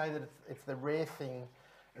you say that it's the rare thing,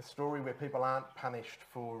 a story where people aren't punished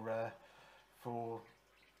for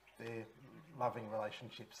their loving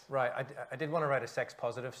relationships. Right, I did want to write a sex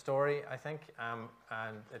positive story, I think,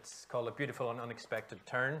 and it's called A Beautiful and Unexpected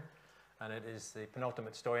Turn, and it is the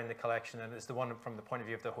penultimate story in the collection, and it's the one from the point of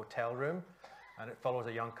view of the hotel room, and it follows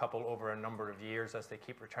a young couple over a number of years as they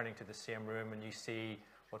keep returning to the same room, and you see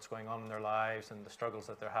what's going on in their lives and the struggles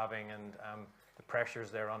that they're having, and the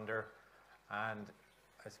pressures they're under. And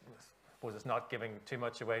I suppose it's not giving too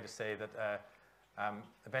much away to say that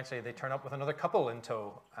eventually they turn up with another couple in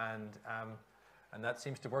tow, and that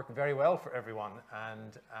seems to work very well for everyone.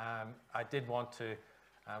 And I did want to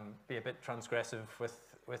be a bit transgressive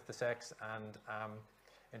with the sex, and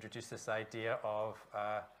introduce this idea of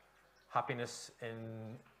happiness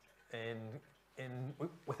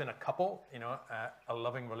within a couple. A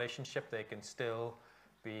loving relationship. They can still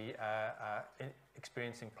be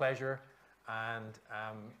experiencing pleasure, and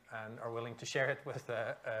are willing to share it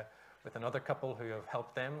with another couple who have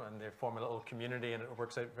helped them, and they form a little community, and it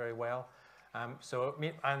works out very well.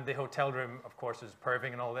 And the hotel room, of course, is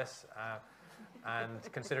perving and all this, and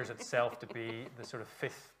considers itself to be the sort of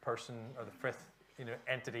 5th person or the 5th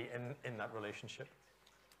entity in that relationship.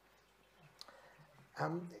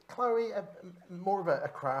 Chloe, more of a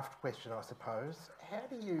craft question, I suppose. How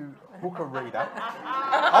do you hook a reader?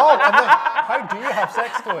 Oh, and then, how do you have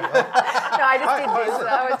sex toys? No, I just did this.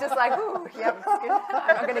 I was just like, ooh, yep, I'm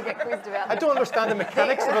not going to get quizzed about that. I don't understand the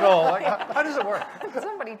mechanics of it all. How does it work?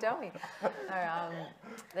 Somebody tell me. No,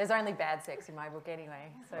 there's only bad sex in my book anyway.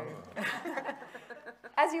 So,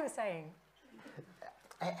 as you were saying.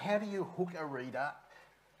 How do you hook a reader,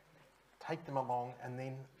 take them along, and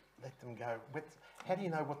then let them go? How do you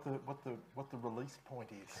know what the release point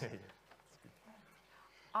is?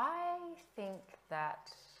 I think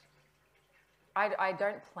that I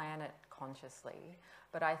don't plan it consciously,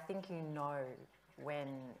 but I think you know when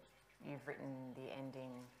you've written the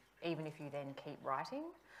ending, even if you then keep writing.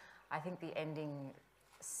 I think the ending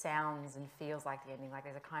sounds and feels like the ending, like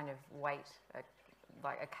there's a kind of weight,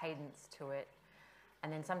 like a cadence to it.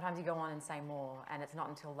 And then sometimes you go on and say more, and it's not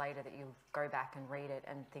until later that you go back and read it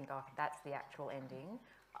and think, oh, that's the actual ending.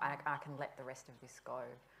 I can let the rest of this go.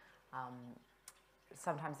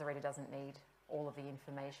 Sometimes the reader doesn't need all of the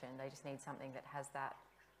information. They just need something that has that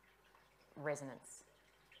resonance,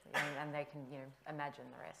 and they can, imagine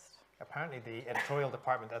the rest. Apparently the editorial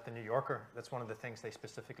department at the New Yorker, that's one of the things they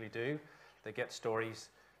specifically do. They get stories,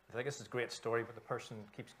 they think this is a great story, but the person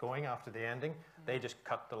keeps going after the ending. They just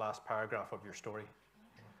cut the last paragraph of your story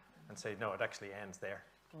and say, no, it actually ends there.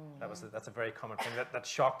 That's a very common thing. That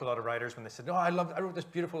shocked a lot of writers when they said, no, I wrote this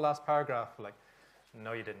beautiful last paragraph. Like,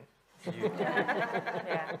 no, you didn't.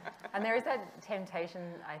 Yeah, and there is that temptation,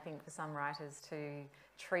 I think, for some writers to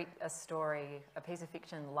treat a story, a piece of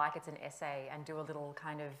fiction, like it's an essay, and do a little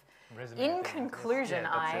kind of in conclusion,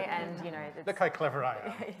 look how clever I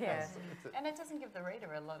am. Yeah, and it doesn't give the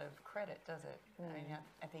reader a lot of credit, does it? I mean,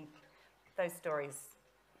 I think Those stories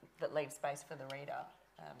that leave space for the reader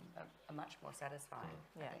are much more satisfying.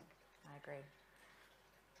 Yeah, I think. I agree.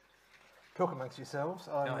 Talk amongst yourselves.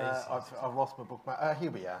 I've lost my bookmark.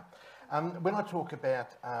 Here we are. When I talk about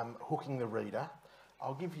hooking the reader,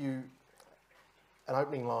 I'll give you an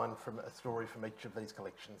opening line from a story from each of these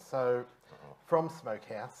collections. So, from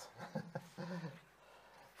Smokehouse,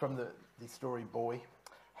 from the story Boy,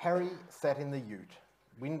 Harry sat in the ute,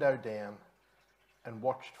 window down, and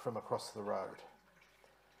watched from across the road.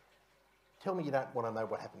 Tell me you don't want to know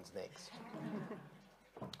what happens next.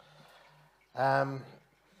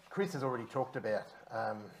 Chris has already talked about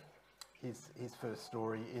his first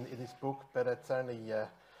story in this book, but it's only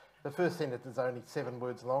The first sentence is only 7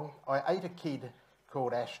 words long. I ate a kid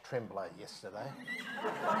called Ash Tremblay yesterday.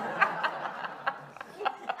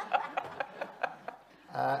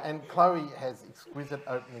 And Chloe has exquisite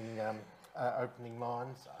opening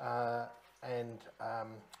lines.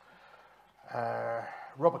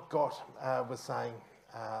 Robert Gott was saying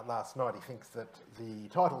last night he thinks that the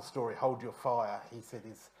title story, Hold Your Fire, he said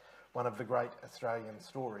is one of the great Australian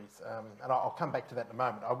stories. And I'll come back to that in a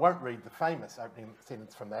moment. I won't read the famous opening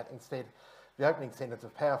sentence from that. Instead, the opening sentence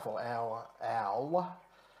of Powerful Owl,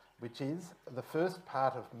 which is, the first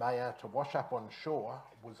part of Maya to wash up on shore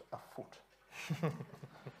was afoot.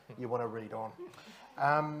 You want to read on.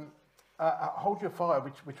 Hold Your Fire,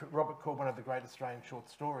 which Robert called one of the great Australian short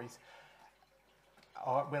stories.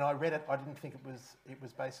 When I read it, I didn't think it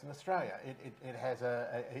was based in Australia. It has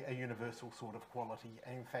a universal sort of quality,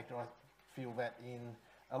 and in fact, I feel that in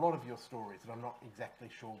a lot of your stories, and I'm not exactly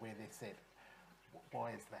sure where they're set.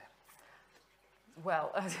 Why is that?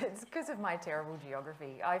 Well, it's because of my terrible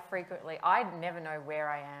geography. I never know where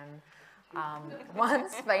I am.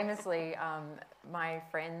 Once, famously, my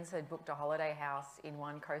friends had booked a holiday house in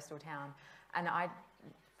one coastal town, and I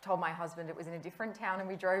told my husband it was in a different town, and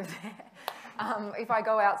we drove there. If I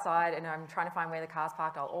go outside and I'm trying to find where the car's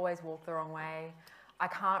parked, I'll always walk the wrong way. I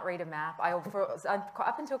can't read a map.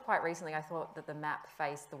 Up until quite recently, I thought that the map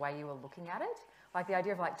faced the way you were looking at it. Like the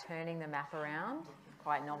idea of like turning the map around,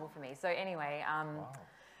 quite novel for me. So anyway, Wow.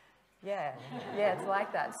 yeah, it's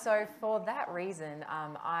like that. So for that reason,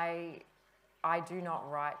 I do not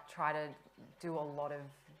try to do a lot of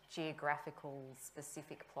geographical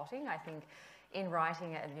specific plotting. I think in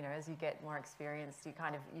writing it, you know, as you get more experienced, you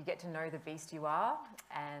get to know the beast you are,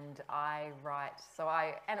 and I write.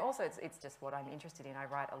 And also it's just what I'm interested in. I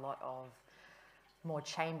write a lot of more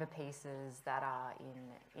chamber pieces that are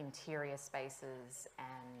in interior spaces,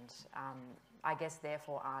 and I guess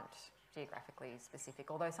therefore aren't geographically specific.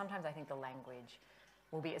 Although sometimes I think the language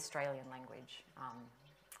will be Australian language.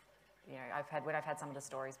 You know, when I've had some of the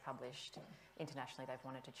stories published internationally, they've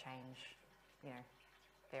wanted to change, you know,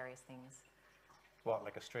 various things. What,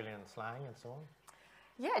 like Australian slang and so on?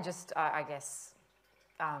 Yeah, just I guess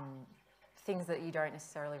things that you don't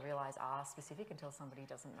necessarily realise are specific until somebody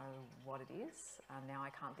doesn't know what it is. Now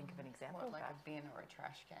I can't think of an example. What, like a bin or a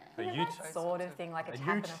trash can? A ute? That sort of thing, like a A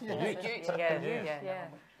tap ute, and a yeah. faucet.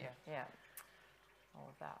 Ute, Yeah, all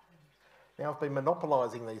of that. Now, I've been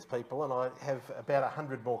monopolising these people, and I have about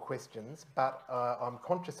 100 more questions, but I'm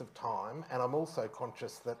conscious of time, and I'm also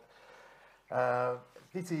conscious that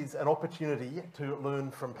this is an opportunity to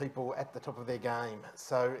learn from people at the top of their game.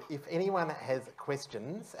 So if anyone has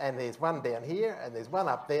questions, and there's one down here, and there's one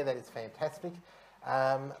up there, that is fantastic.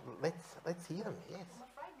 Let's hear them, yes. I'm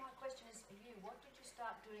afraid my question is for you. What did you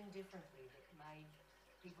start doing differently that made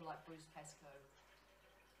people like Bruce Pascoe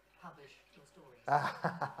publish your stories?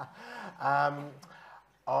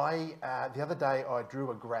 The other day I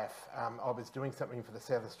drew a graph. I was doing something for the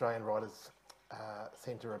South Australian Writers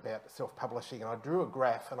Centre about self-publishing, and I drew a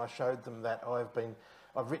graph and I showed them that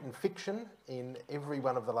I've written fiction in every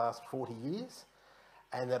one of the last 40 years,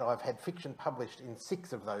 and that I've had fiction published in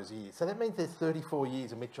 6 of those years. So that means there's 34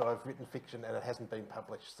 years in which I've written fiction and it hasn't been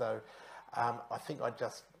published. So I think I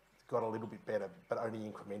just got a little bit better, but only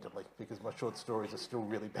incrementally, because my short stories are still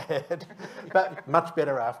really bad. But much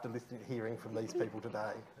better after hearing from these people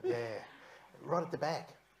today. Yeah. Right at the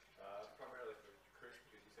back. Primarily for Chris,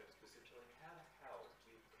 because you said it specifically, how the hell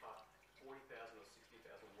do you cut 40,000 or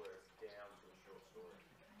 60,000 words down to a short story?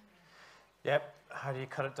 Yep, how do you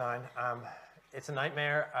cut it down? It's a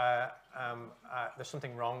nightmare. There's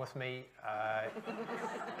something wrong with me. I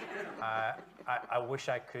wish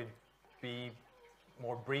I could be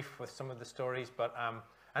more brief with some of the stories, but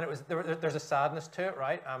and there's a sadness to it,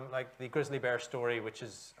 right? Like the grizzly bear story, which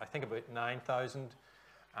is I think about 9,000,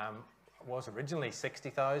 was originally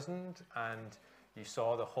 60,000, and you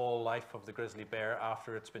saw the whole life of the grizzly bear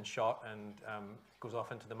after it's been shot and goes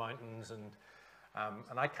off into the mountains, and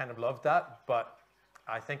I kind of loved that, but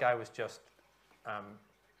I think I was just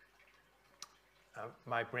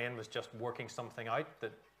my brain was just working something out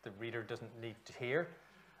that the reader doesn't need to hear.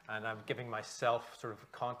 And I'm giving myself sort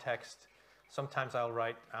of context. Sometimes I'll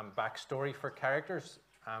write backstory for characters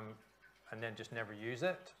and then just never use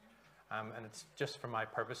it. And it's just for my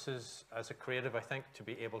purposes as a creative, I think, to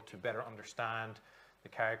be able to better understand the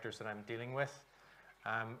characters that I'm dealing with.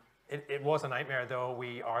 It was a nightmare, though.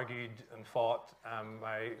 We argued and fought,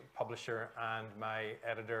 my publisher and my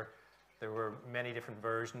editor. There were many different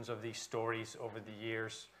versions of these stories over the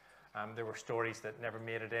years. There were stories that never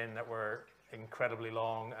made it in that were incredibly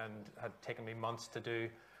long and had taken me months to do.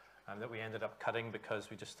 that we ended up cutting because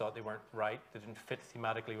we just thought they weren't right. They didn't fit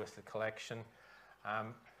thematically with the collection.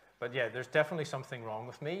 But yeah, there's definitely something wrong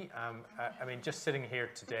with me. I mean, just sitting here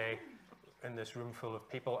today in this room full of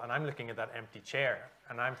people, and I'm looking at that empty chair,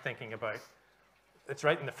 and I'm thinking about, it's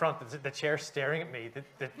right in the front, the chair's staring at me,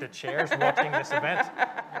 the chair's watching this event.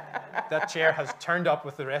 That chair has turned up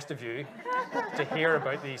with the rest of you to hear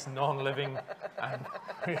about these non-living,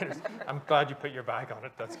 I'm glad you put your bag on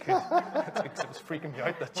it, that's good. It was freaking me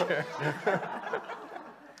out, that chair.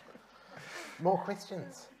 More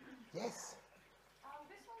questions? Yes.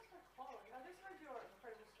 This one's for Chloe. I just read your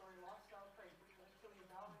incredible story, Lifestyle Creep, which was Kill Your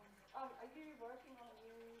Darlings. Are you working on a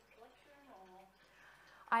new collection or?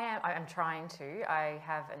 I'm trying to. I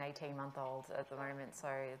have an 18-month-old at the moment, so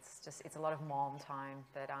it's a lot of mom time.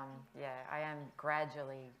 But yeah, I am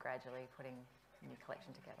gradually putting a new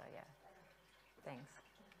collection together. Yeah. Thanks.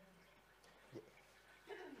 Excuse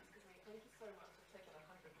me. Thank you so much for taking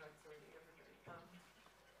 100 notes already, everybody.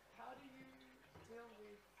 How do you deal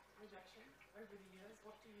with rejection over the years?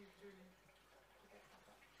 What do you do to get past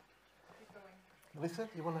that? Keep going. Melissa,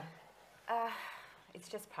 you want to? It's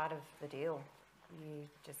just part of the deal. You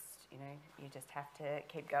just have to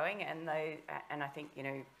keep going, and I think,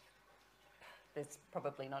 there's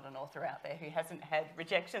probably not an author out there who hasn't had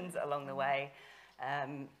rejections along the way,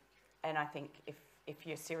 and I think if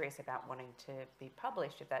you're serious about wanting to be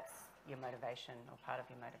published, if that's your motivation or part of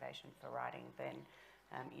your motivation for writing, then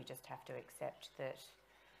you just have to accept that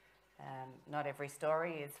not every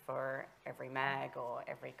story is for every mag or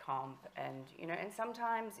every comp, and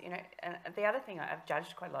sometimes, and the other thing, I've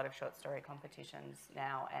judged quite a lot of short story competitions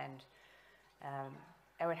now, and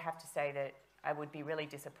I would have to say that I would be really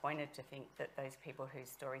disappointed to think that those people whose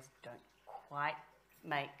stories don't quite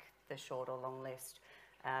make the short or long list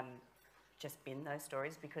just bin those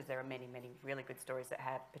stories, because there are many, many really good stories that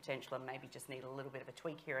have potential and maybe just need a little bit of a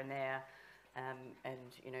tweak here and there,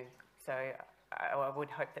 so I would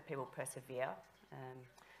hope that people persevere.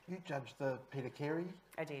 You judged the Peter Carey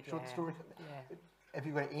I did, short yeah. story. Yeah. Have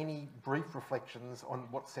you got any brief reflections on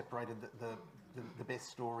what separated the best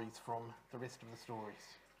stories from the rest of the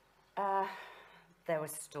stories? There were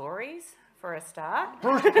stories for a start.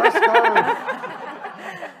 Bruce Pascoe!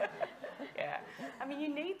 Yeah. I mean, you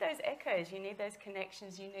need those echoes, you need those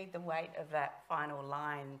connections, you need the weight of that final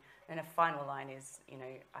line. And a final line is,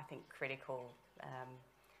 I think critical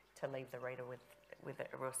to leave the reader with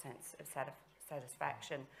a real sense of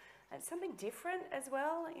satisfaction. And something different as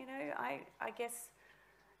well, I guess,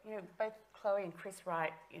 both Chloe and Chris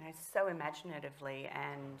write, so imaginatively,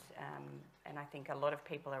 and I think a lot of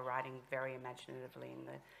people are writing very imaginatively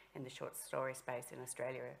in the short story space in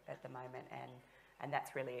Australia at the moment, and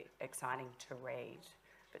that's really exciting to read.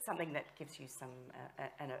 But something that gives you some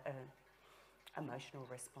an emotional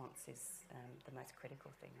response is the most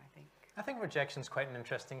critical thing, I think. I think rejection's quite an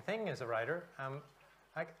interesting thing as a writer.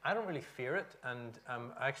 I don't really fear it, and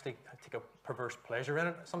I actually take a perverse pleasure in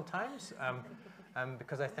it sometimes,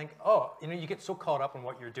 because I think, you get so caught up in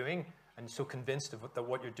what you're doing and so convinced that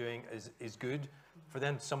what you're doing is good, for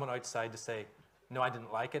then someone outside to say, no, I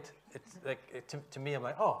didn't like it. It's like, to me, I'm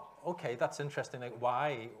like, oh, okay, that's interesting. Like,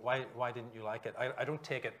 why didn't you like it? I don't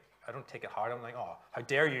take it hard. I'm like, oh, how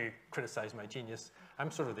dare you criticize my genius?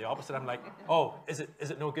 I'm sort of the opposite. I'm like, oh, is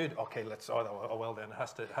it no good? Okay, well then,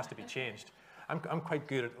 it has to be changed. I'm quite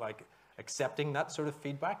good at like accepting that sort of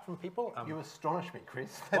feedback from people. You astonish me,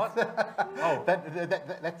 Chris. What? Oh,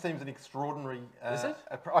 that seems an extraordinary. Is it?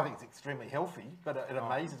 I think it's extremely healthy, but it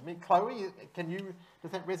amazes me. Chloe,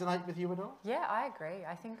 does that resonate with you at all? Yeah, I agree.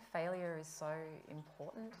 I think failure is so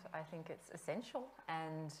important. I think it's essential,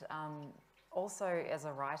 and also as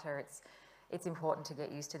a writer, it's important to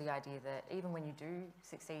get used to the idea that even when you do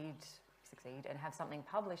succeed and have something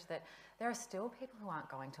published, that there are still people who aren't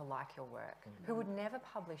going to like your work, who would never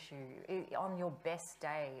publish you on your best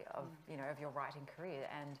day of your writing career,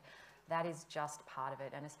 and that is just part of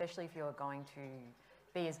it. And especially if you're going to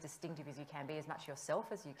be as distinctive as you can, be as much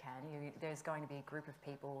yourself as you can, there's going to be a group of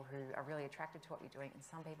people who are really attracted to what you're doing, and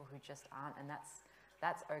some people who just aren't, and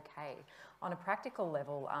that's okay. On a practical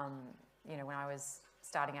level, when I was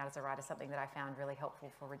starting out as a writer, something that I found really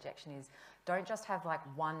helpful for rejection is don't just have like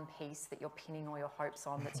one piece that you're pinning all your hopes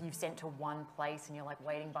on that you've sent to one place and you're like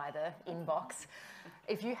waiting by the inbox.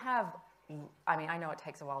 If you have, I know it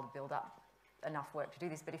takes a while to build up enough work to do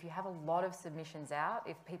this, but if you have a lot of submissions out,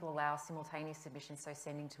 if people allow simultaneous submissions, so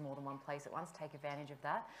sending to more than one place at once, take advantage of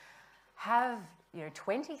that. Have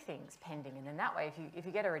 20 things pending, and then that way if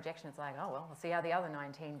you get a rejection, it's like, oh well, we'll see how the other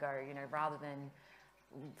 19 go, rather than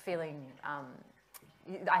feeling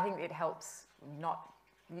I think it helps not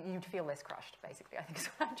you'd feel less crushed, basically, I think is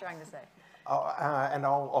what I'm trying to say. And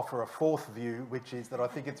I'll offer a fourth view, which is that I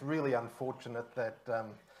think it's really unfortunate that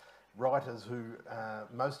writers who,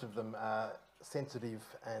 most of them are sensitive,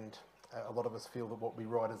 and a lot of us feel that what we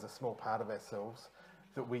write is a small part of ourselves,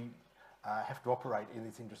 that we have to operate in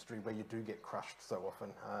this industry where you do get crushed so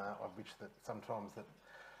often. I wish that sometimes that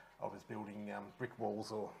I was building brick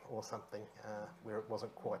walls or something where it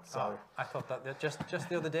wasn't quite so. I thought that just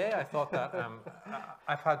the other day, I thought that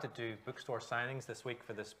I've had to do bookstore signings this week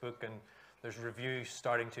for this book, and there's reviews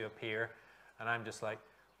starting to appear, and I'm just like,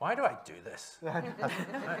 why do I do this? I'm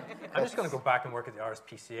just going to go back and work at the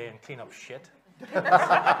RSPCA and clean up shit.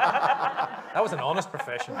 That was an honest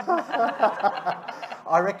profession.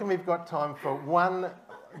 I reckon we've got time for one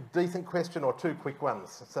decent question or two quick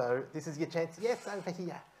ones. So this is your chance. Yes, over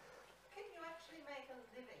here. Can you actually make a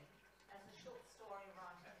living as a short story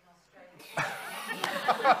writer in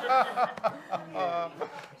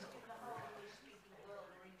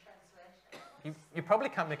Australia? You probably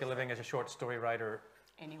can't make a living as a short story writer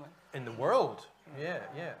Anyone? in the world. Yeah.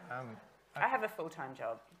 I have a full-time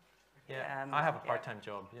job. Yeah, I have a part-time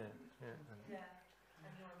job. Yeah. Yeah,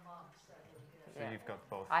 and you're a mum, so So you've got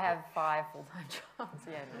both. I have 5 full-time jobs,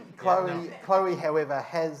 Chloe, however,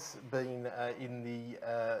 has been in the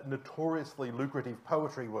notoriously lucrative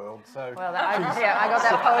poetry world. So well, I got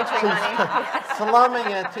that poetry money.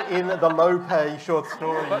 slumming it in the low-pay short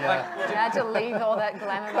story. You had to leave all that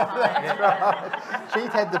glamour behind. Right.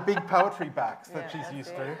 She's had the big poetry bucks that she's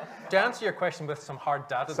used to. To answer your question with some hard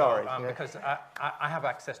data, Sorry, though, because I have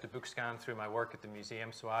access to BookScan through my work at the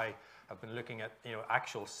museum, so I have been looking at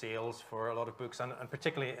actual sales for a lot of books, and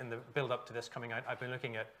particularly in the build-up to this coming out, I've been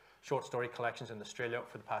looking at short story collections in Australia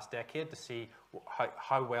for the past decade to see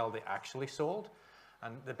how well they actually sold.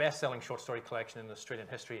 And the best-selling short story collection in Australian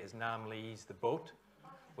history is Nam Lee's The Boat,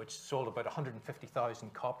 which sold about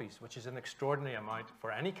 150,000 copies, which is an extraordinary amount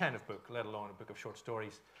for any kind of book, let alone a book of short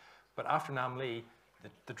stories. But after Nam Lee,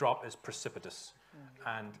 the drop is precipitous.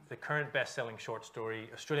 And the current best-selling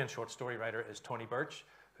Australian short story writer is Tony Birch,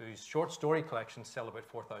 whose short story collections sell about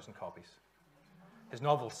 4,000 copies. His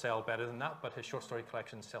novels sell better than that, but his short story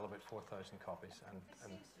collections sell about 4,000 copies. It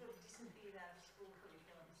seems to have disappeared out of school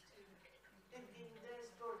curriculums too. In those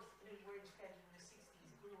stories that were educated in the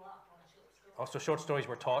 60s grew up on short stories. Also, short stories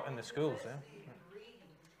were taught in the schools, The reading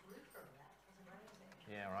grew from that. It was amazing.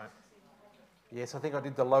 Yeah, right. Yes, I think I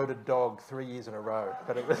did The Loaded Dog 3 years in a row,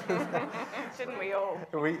 but it was. Didn't we all?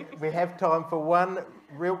 we have time for one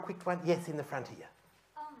real quick one. Yes, in the front here.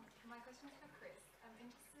 My question is for Chris. I'm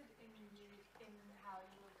interested in how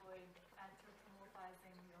you avoid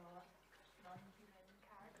anthropomorphizing your non-human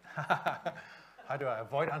characters. How do I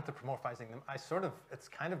avoid anthropomorphizing them? It's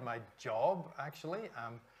kind of my job, actually.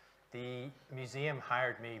 The museum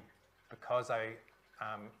hired me because I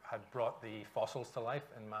had brought the fossils to life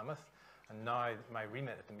in Mammoth, and now my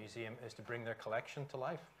remit at the museum is to bring their collection to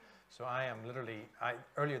life. So I am literally,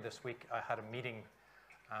 earlier this week I had a meeting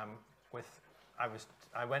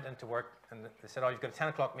I went into work and they said, oh, you've got a 10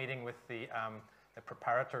 o'clock meeting with the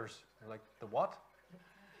preparators. I'm like, the what?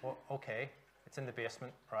 Well, okay, it's in the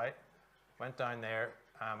basement, right? Went down there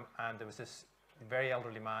and there was this very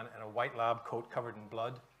elderly man in a white lab coat covered in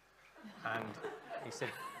blood. And he said,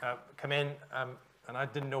 come in, and I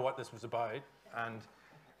didn't know what this was about. And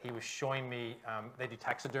he was showing me, they do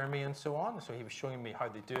taxidermy and so on, so he was showing me how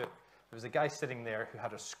they do it. There was a guy sitting there who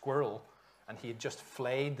had a squirrel, and he had just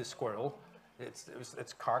flayed the squirrel.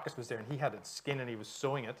 Its carcass was there, and he had its skin, and he was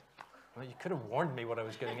sewing it. Well, you could have warned me what I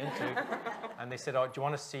was getting into. And they said, oh, do you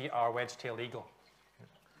want to see our wedge-tailed eagle?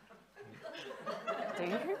 Do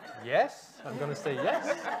you? Yes, I'm going to say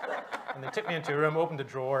yes. And they took me into a room, opened a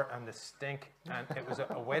drawer, and the stink, and it was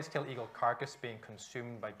a wedge-tailed eagle carcass being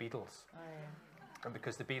consumed by beetles. Oh, yeah. And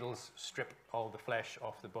because the beetles strip all the flesh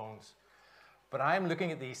off the bones. But I'm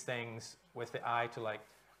looking at these things with the eye to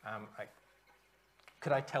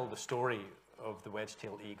could I tell the story of the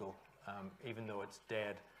wedge-tailed eagle, even though it's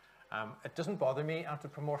dead? It doesn't bother me,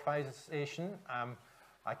 anthropomorphization.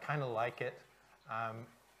 I kind of like it.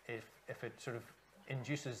 If it sort of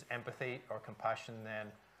induces empathy or compassion, then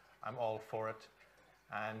I'm all for it.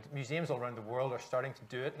 And museums all around the world are starting to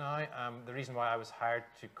do it now. The reason why I was hired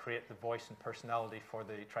to create the voice and personality for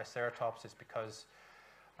the Triceratops is because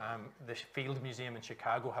the Field Museum in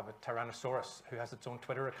Chicago have a Tyrannosaurus who has its own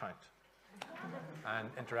Twitter account and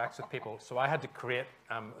interacts with people. So I had to create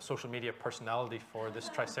a social media personality for this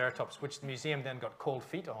Triceratops, which the museum then got cold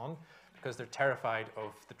feet on because they're terrified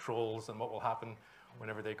of the trolls and what will happen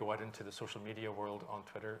whenever they go out into the social media world on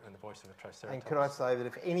Twitter and the voice of a Triceratops. And could I say that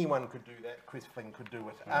if anyone could do that, Chris Flynn could do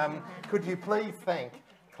it. Could you please thank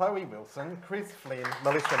Chloe Wilson, Chris Flynn,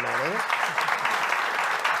 Melissa Manning.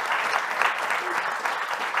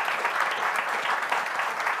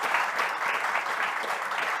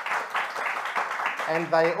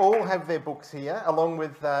 And they all have their books here, along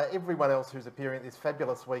with everyone else who's appearing this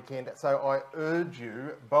fabulous weekend. So I urge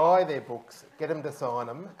you, buy their books, get them to sign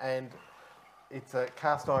them, and it's a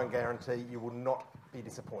cast iron guarantee you will not be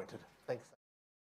disappointed. Thanks.